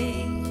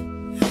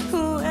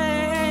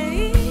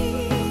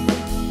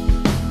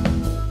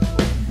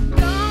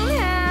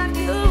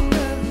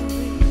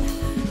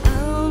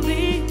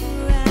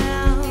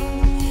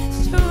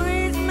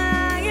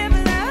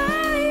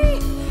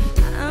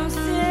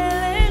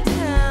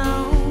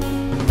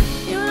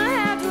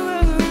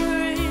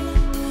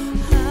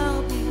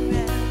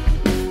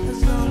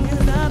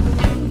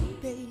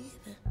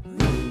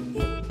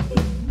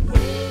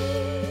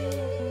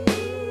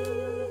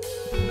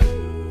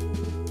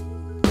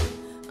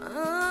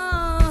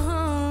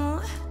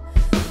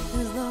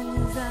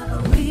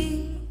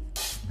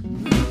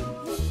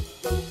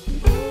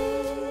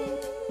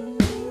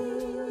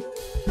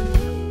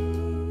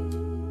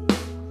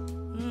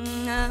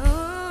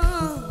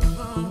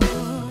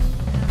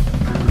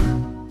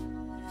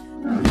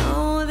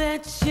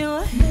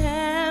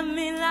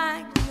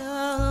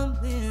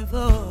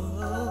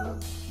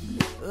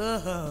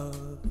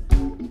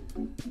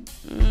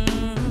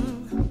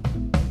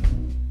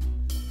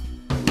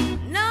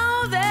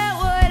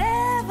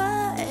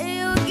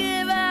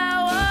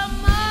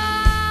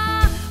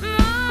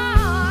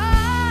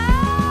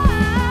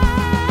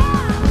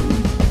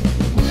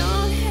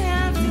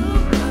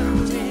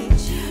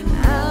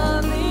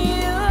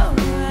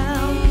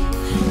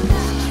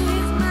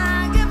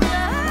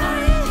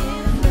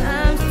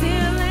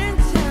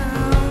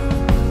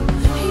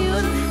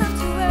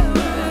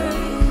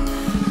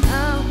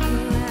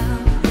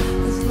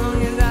 As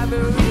long as I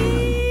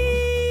believe.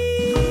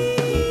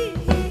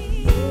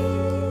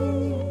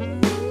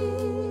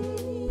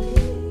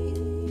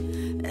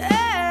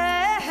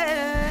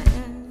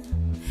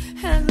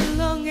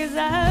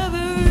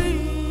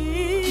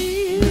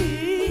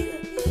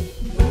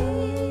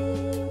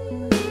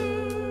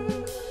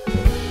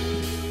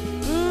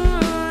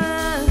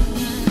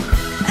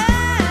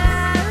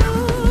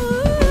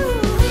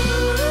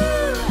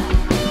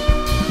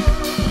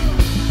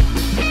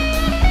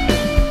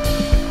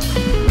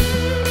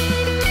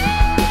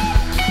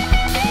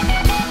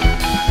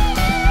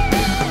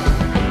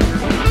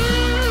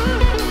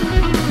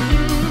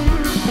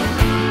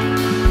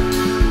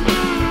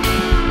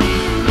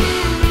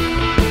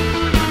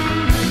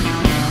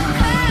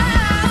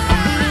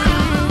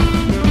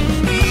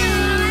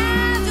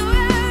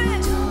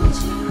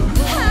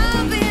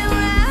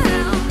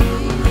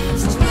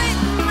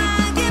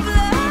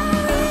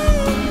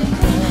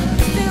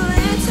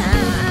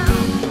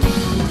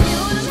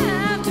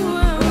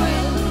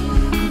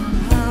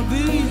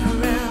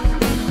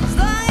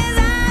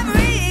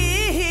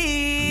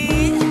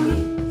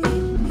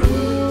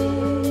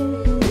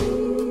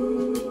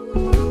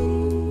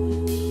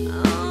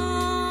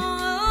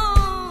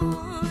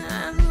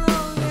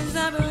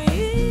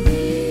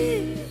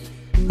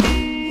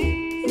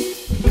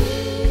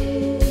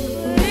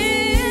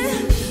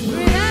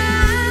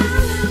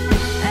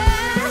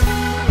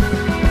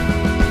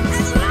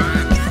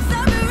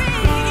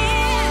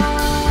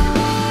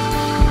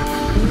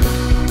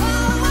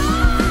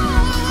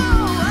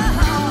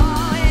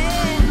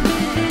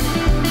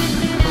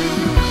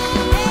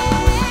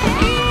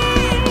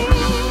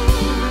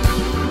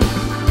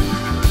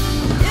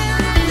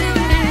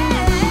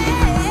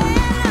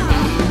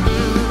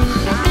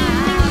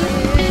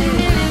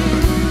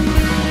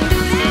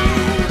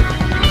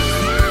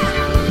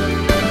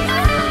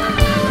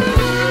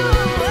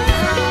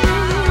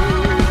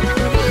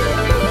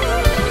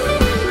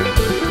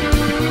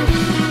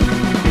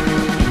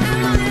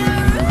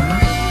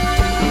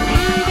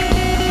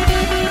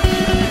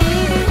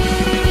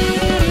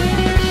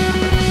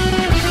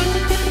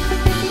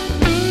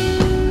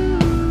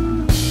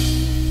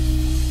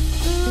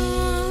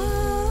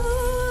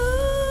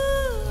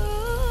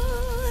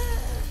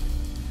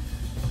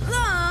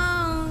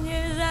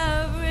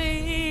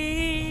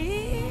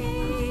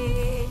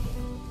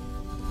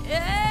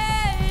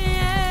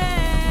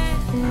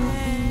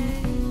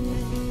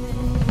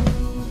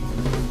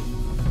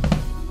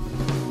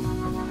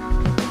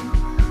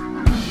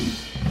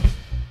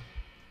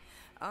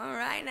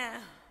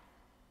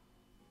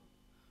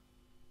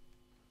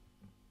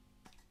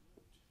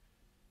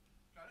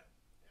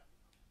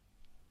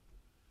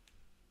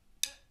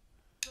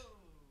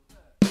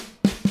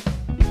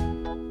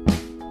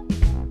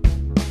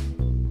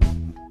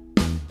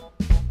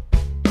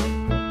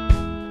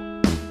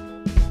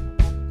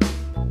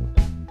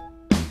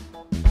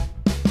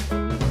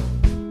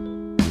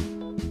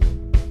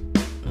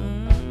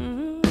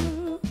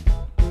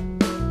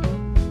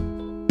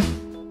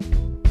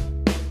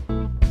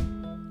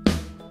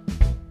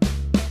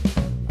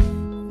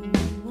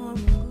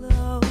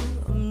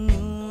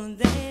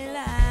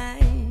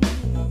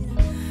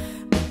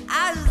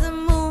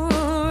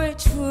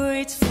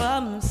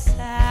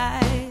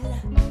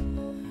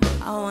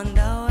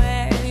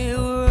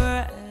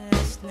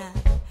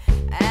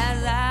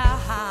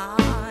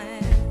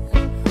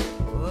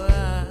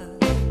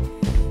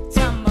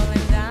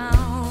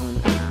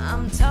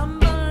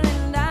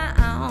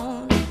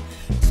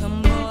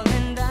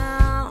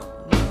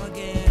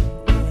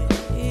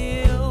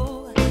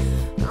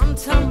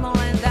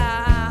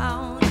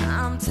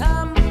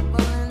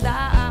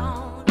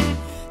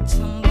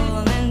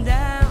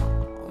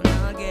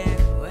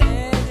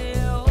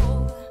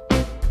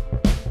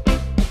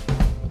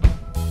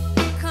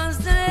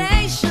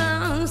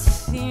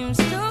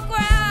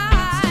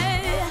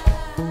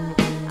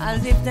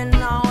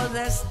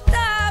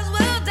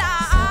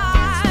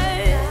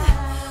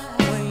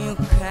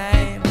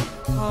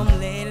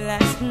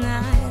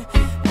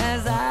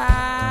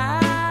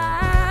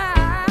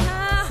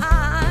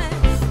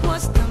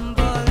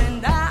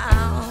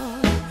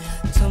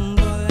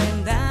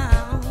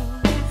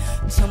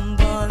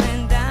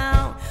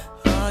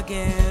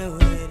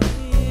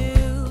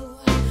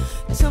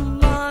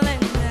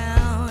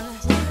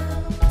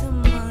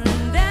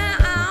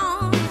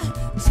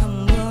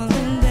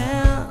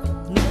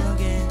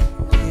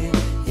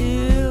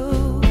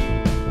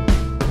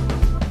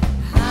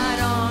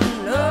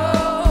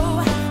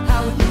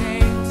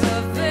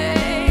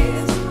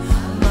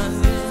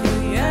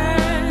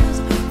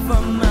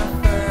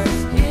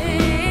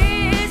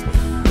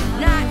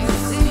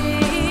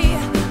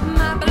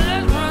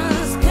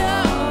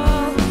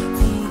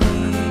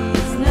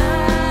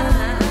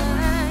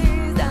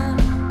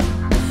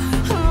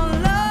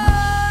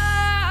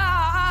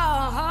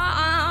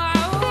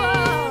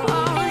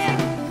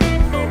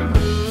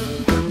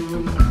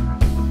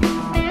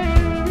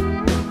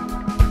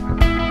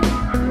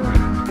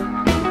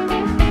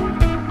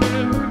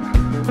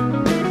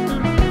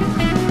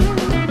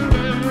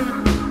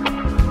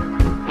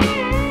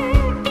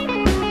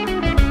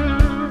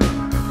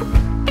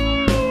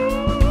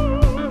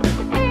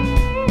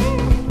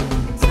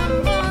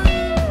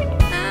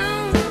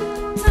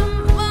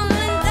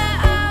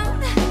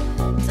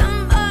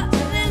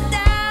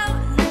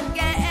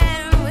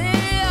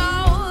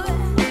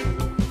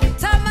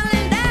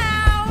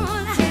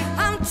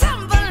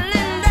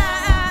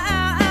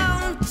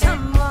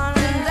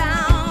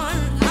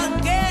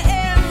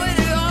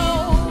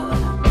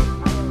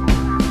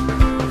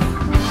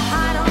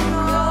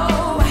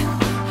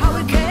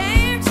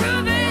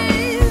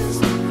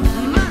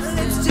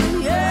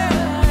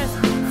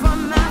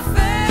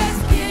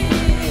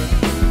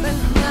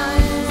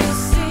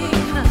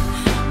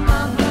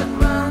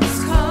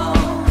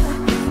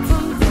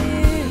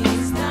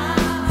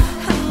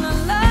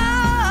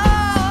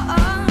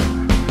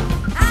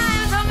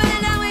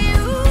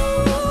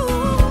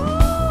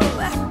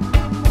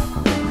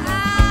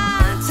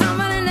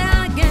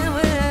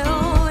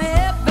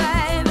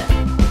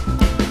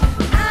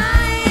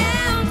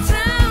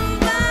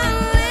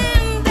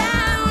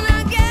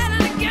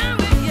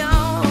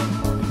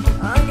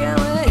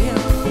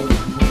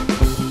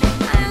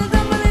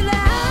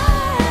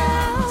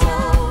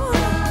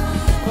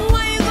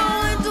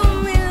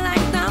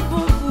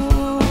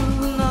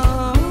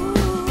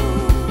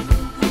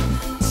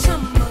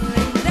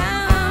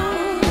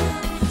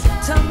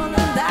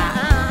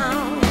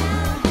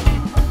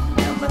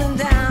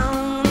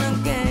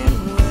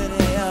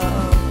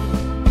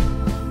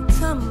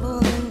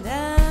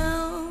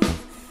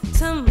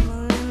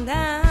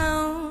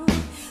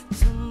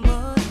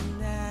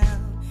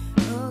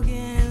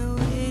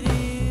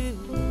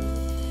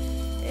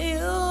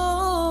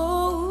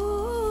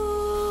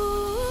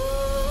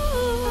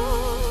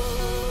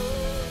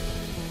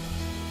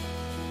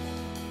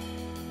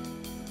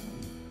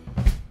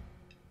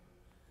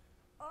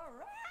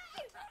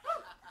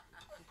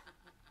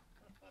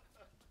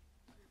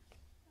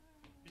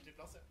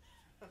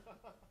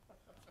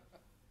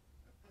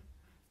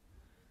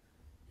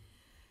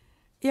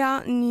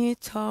 Ja,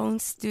 Newtone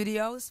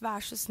Studios,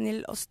 vær så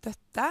snill å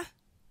støtte.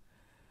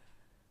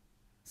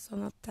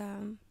 Sånn at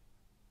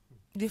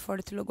de får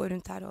det til å gå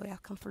rundt her, og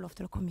jeg kan få lov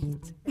til å komme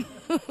hit.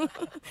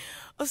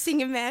 Og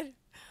synge mer.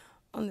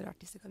 Andre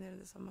artister kan gjøre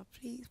det samme.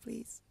 Please,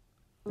 please.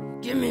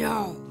 Give me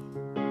all.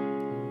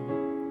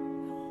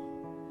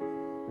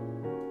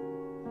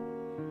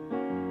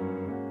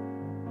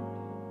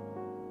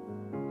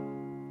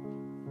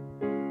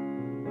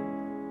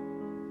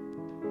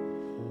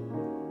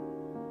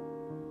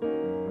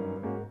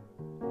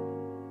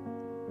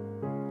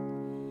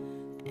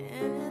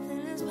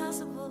 Anything is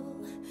possible,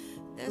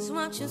 that's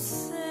what you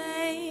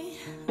say.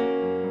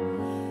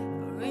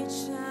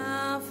 Reach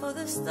out for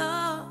the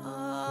stars.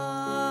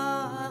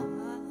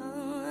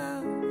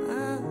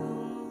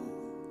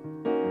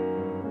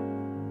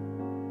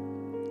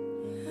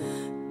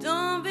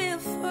 Don't be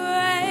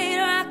afraid,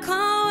 I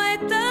can't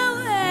wait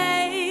the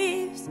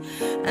waves.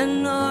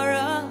 And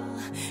Noora,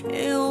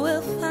 it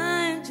will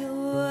find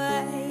your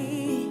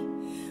way.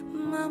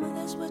 Mama,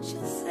 that's what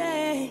you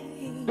say.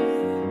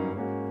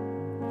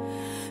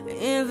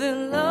 If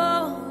you're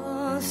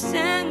lost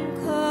and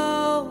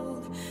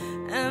cold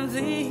and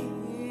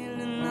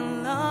feeling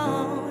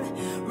alone,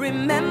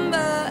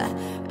 remember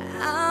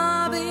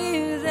I'll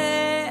be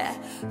there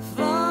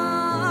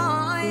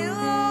for you.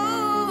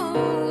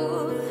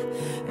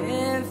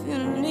 If you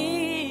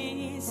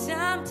need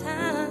some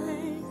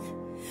time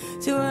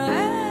to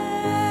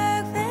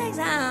work things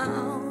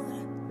out,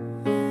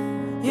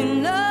 you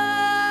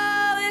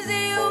know it's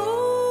the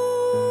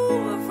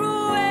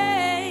overflow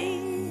way.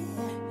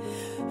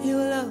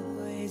 You'll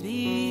always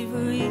be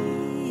free.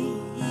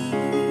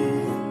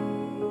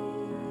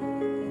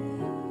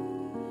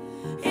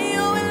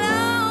 You will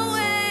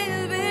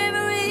always be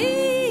free.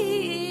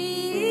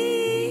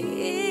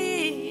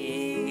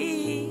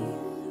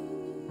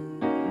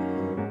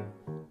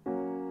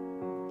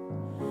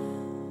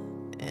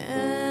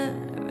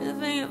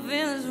 Everything you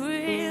feel is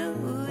real.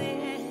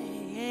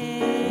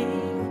 Yeah.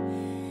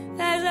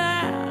 That's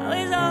how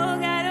it's all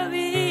gotta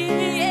be.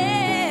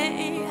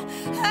 Yeah.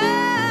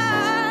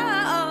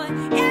 Oh,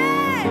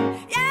 yeah,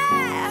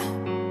 yeah.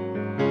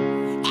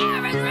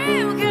 Every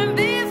dream can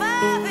be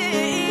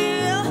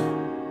fulfilled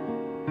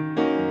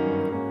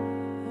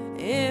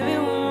if you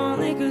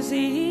only could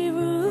see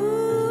through.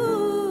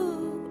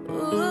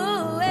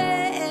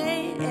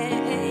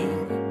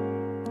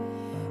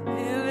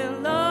 If you're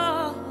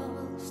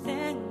lost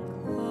and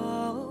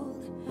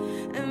cold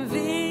and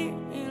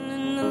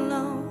feeling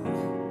alone,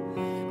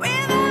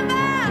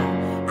 remember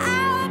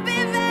I'll be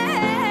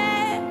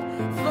there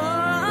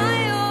for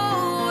you.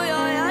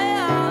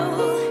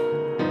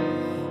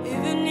 If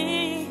you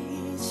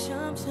need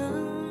some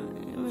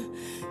time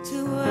to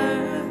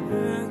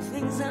work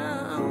things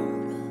out,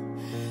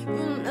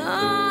 you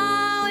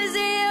know it's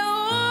the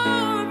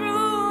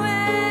overall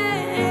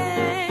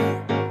way.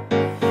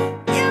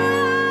 You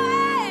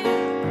will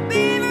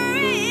be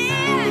free.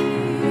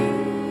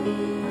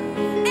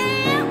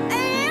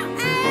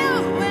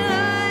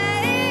 You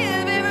will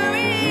always be free.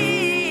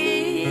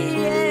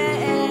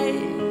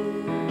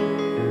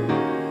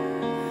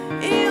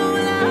 You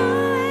will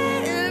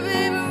always be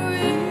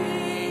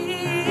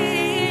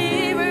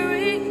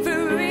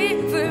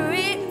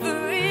free.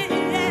 Free.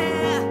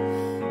 Yeah.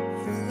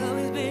 You'll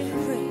always be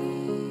free.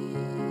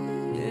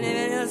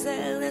 Living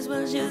yourself, that's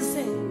what you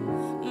say.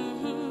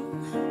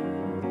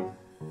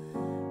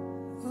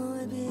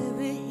 Always be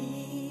free.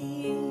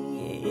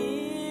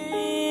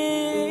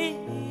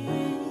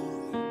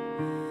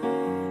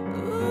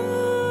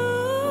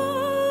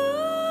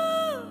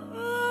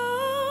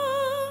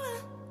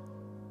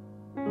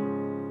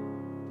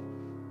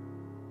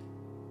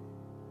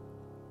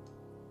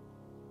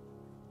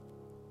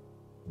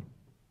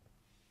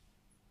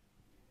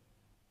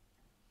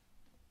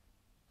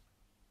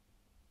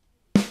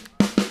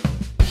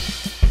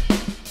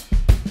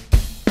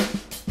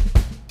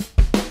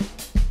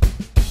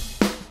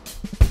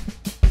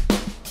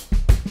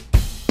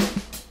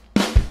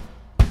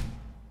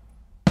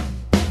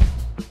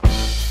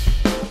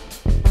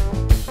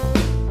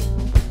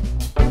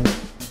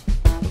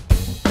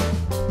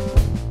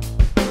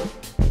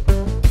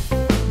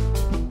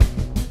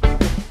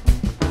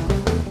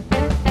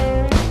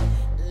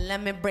 Let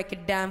me break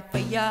it down for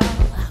you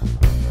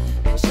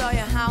and show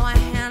you how I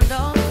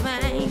handle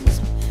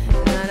things.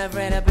 Not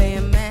afraid to be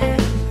a man.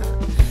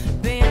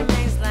 Being a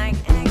man's like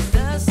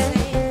ecstasy,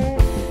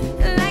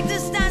 like the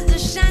stars that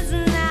shine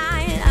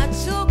tonight. I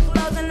too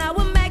close and I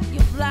will make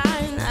you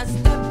blind. I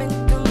step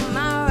into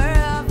my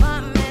world for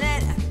a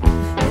minute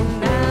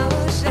and I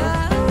will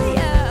show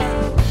you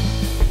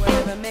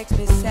whatever makes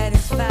me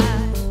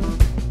satisfied.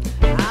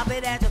 I'll be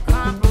there to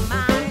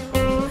compromise.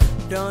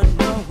 Don't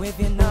know if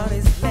you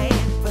noticed lately,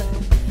 but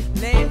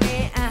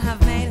lately I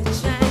have made a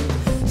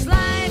change.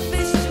 Life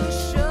is too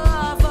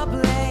short for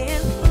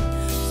playing,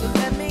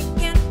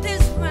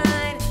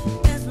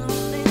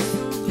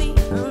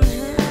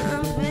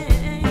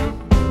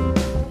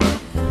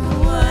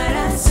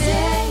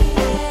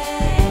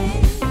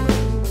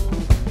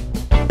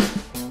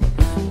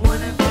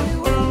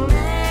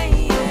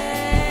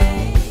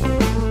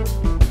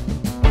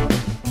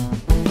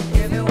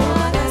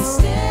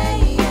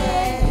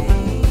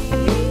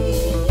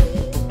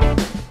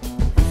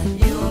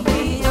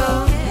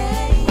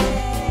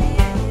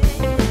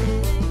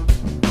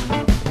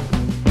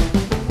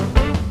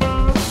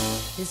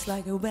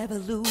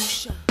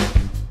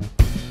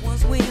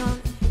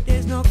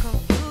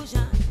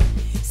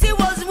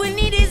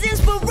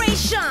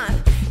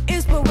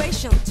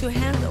 to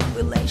handle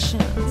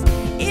relations.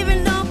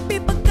 Even though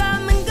people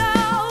come and go,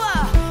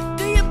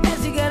 do your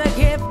best, you gotta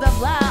keep the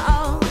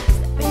flow.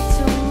 Step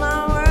into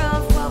my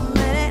world for a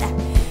minute,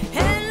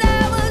 and I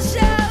will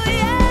show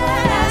you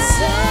what I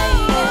say.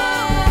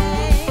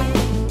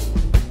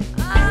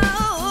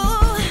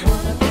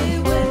 Wanna be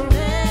with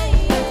me?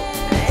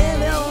 If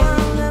you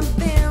wanna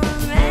be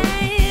with me,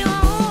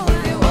 if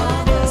you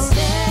wanna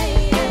stay,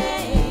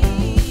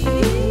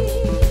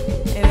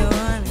 if you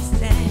wanna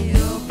stay,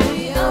 you'll be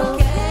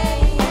okay.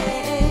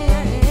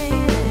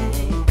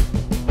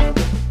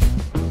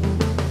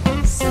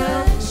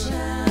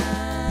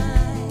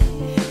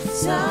 Sunshine,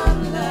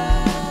 some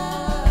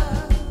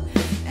love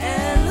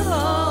and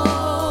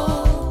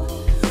hope.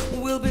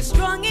 We'll be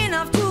strong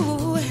enough to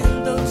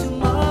handle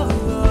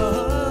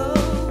tomorrow.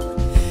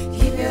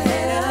 Keep your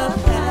head up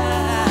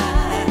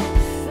high,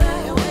 fly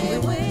away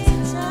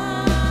with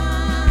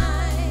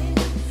time.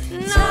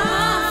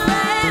 Not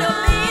afraid of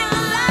being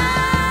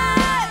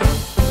alive.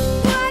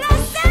 What I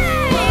say,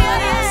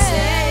 what I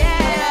say.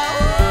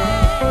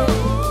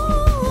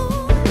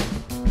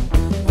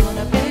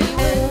 Wanna be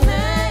with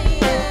me?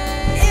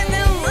 If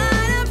you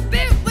wanna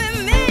be with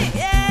me,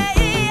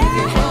 if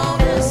you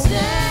wanna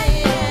stay,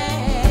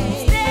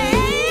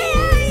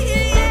 you'll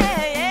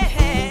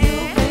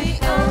be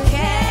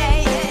okay.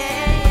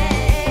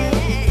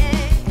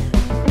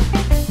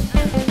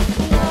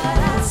 What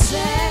I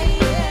say,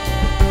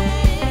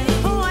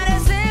 what I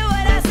say,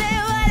 what I say,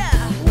 what I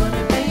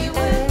wanna be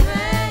with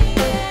me.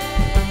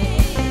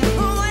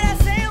 What I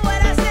say,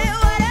 what I say,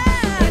 what I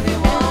if you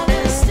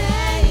wanna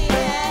stay.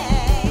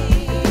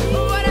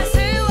 What I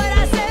say, what I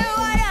say,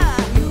 what I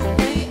you'll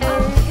be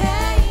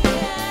okay.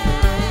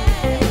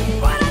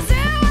 What I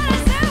say, what I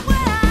say,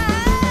 what I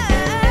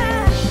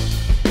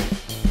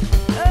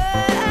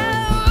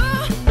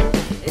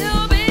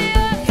you'll be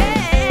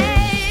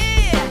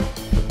okay.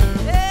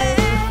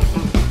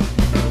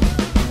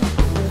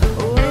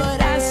 What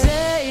I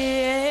say.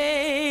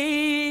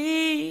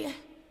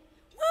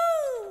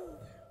 Woo!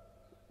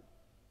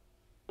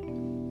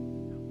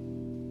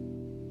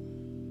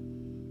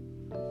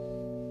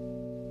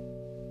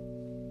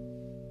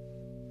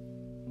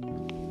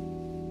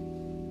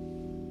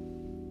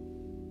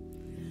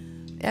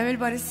 Jeg vil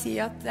bare si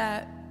at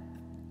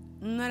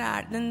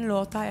den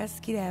låta har jeg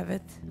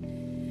skrevet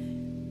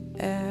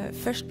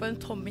først på en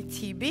Tommy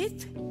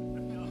T-beat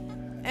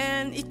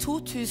i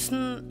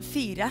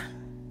 2004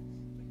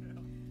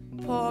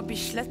 på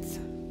Bislett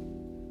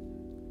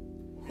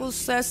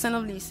hos Son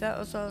of Lise,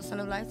 og så Son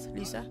of Light,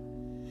 Lise.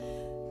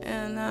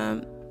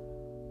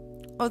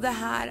 Og det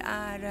her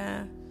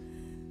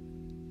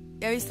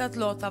jeg visste at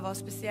låta var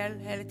spesiell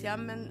hele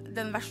tiden, men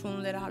den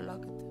versjonen dere har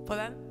laget på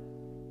den,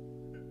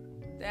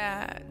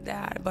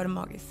 det bare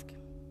magisk.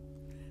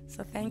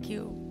 Så thank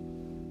you.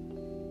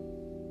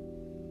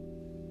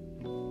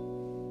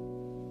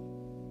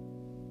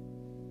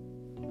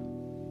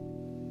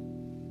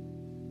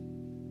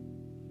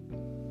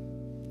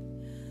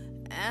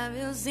 Have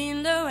you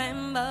seen the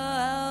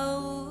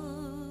rainbow?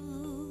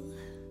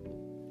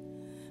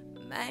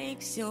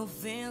 Makes you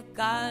feel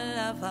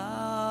colorful.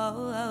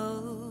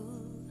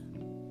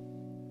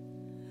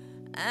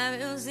 Have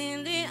you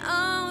seen the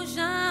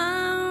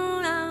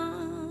ocean?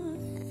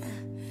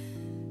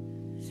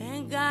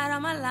 Thank God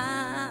I'm alive.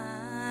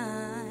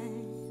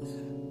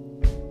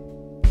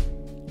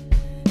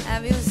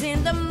 Have you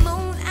seen the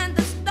moon and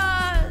the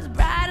stars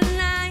bright at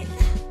night?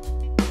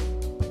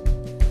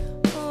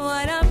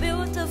 What a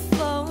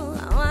beautiful,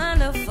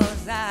 wonderful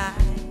sight.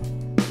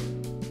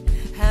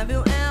 Have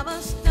you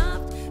ever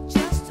stopped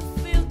just to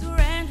feel the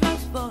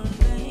raindrops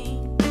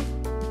falling?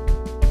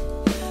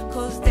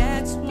 'Cause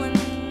that's when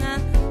I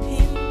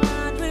hear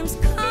my dreams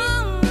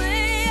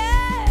coming.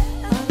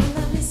 Yeah. On a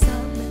lovely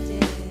summer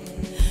day,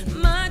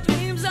 my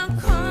dreams are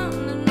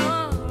coming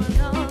on and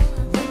on.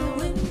 When the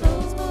wind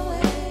blows my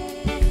way,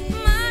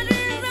 my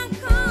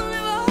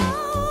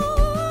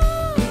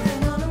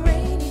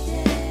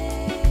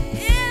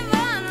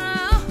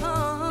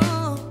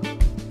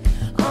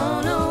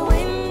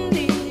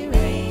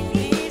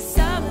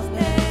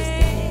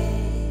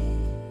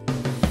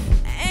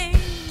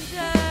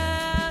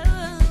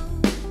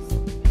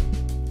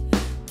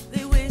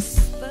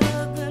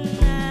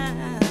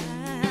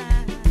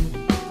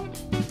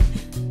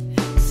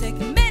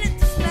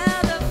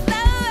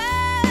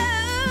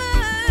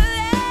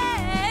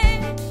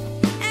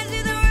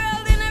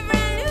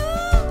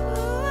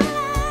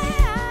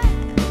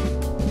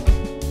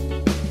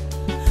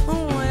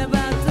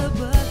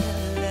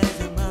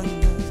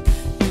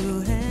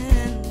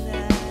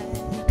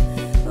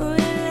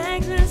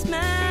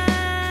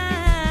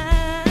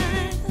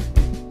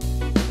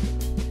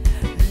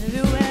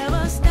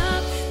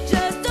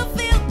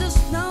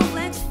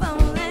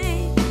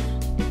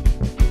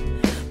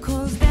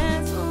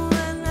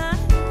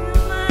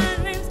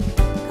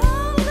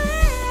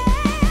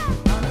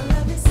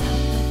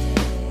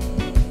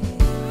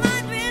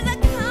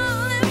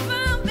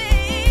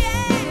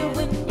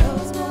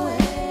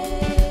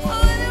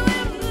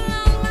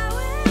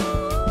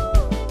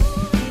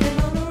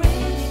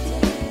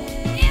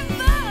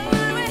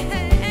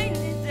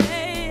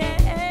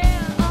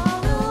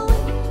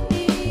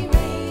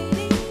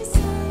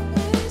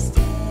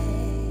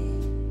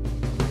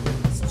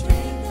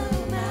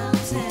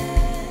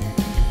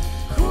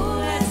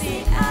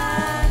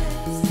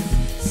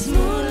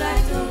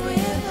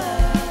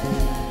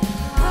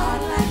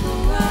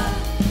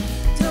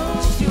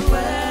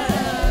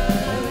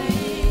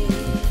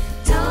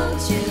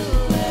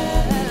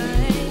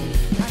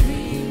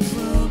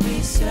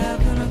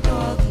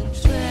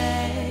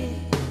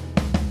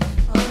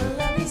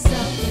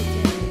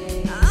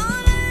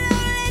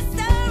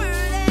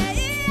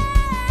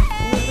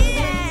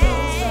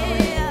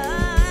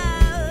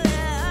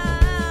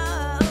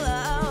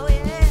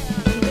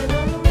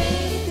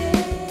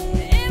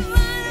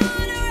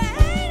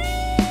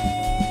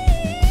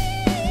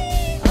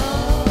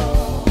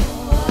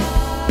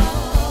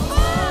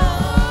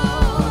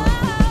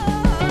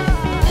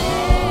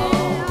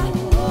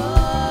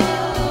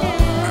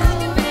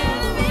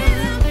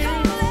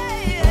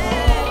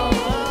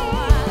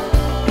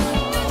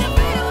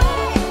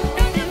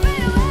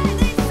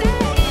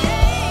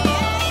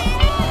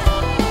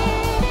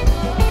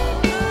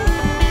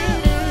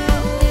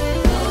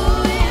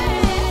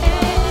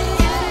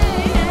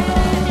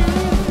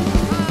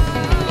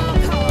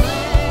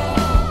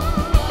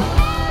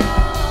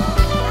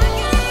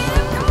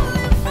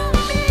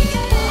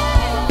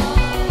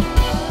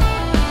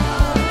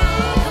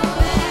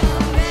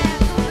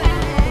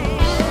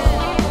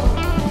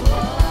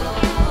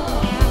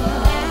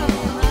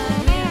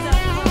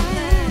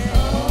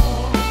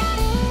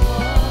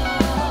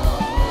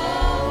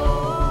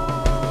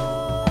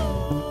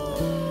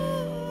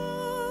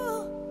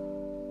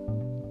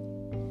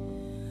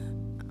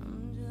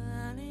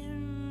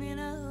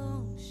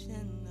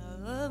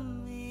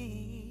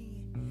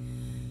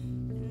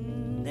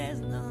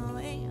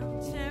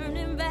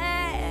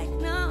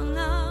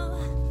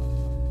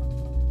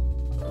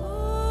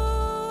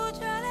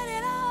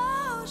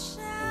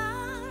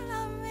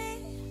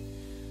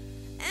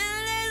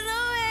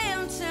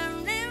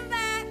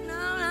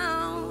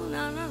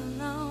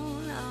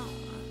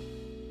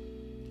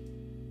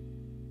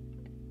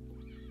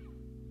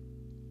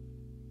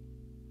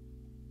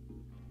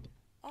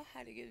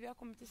Herregud, vi har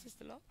kommet til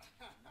siste låt.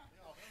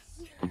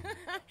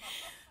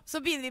 Så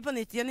begynner vi på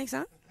nytt igjen, ikke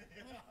sant?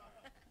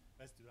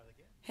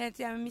 Helt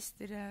til jeg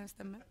mister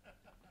stemme.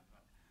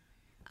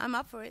 I'm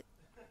up for it.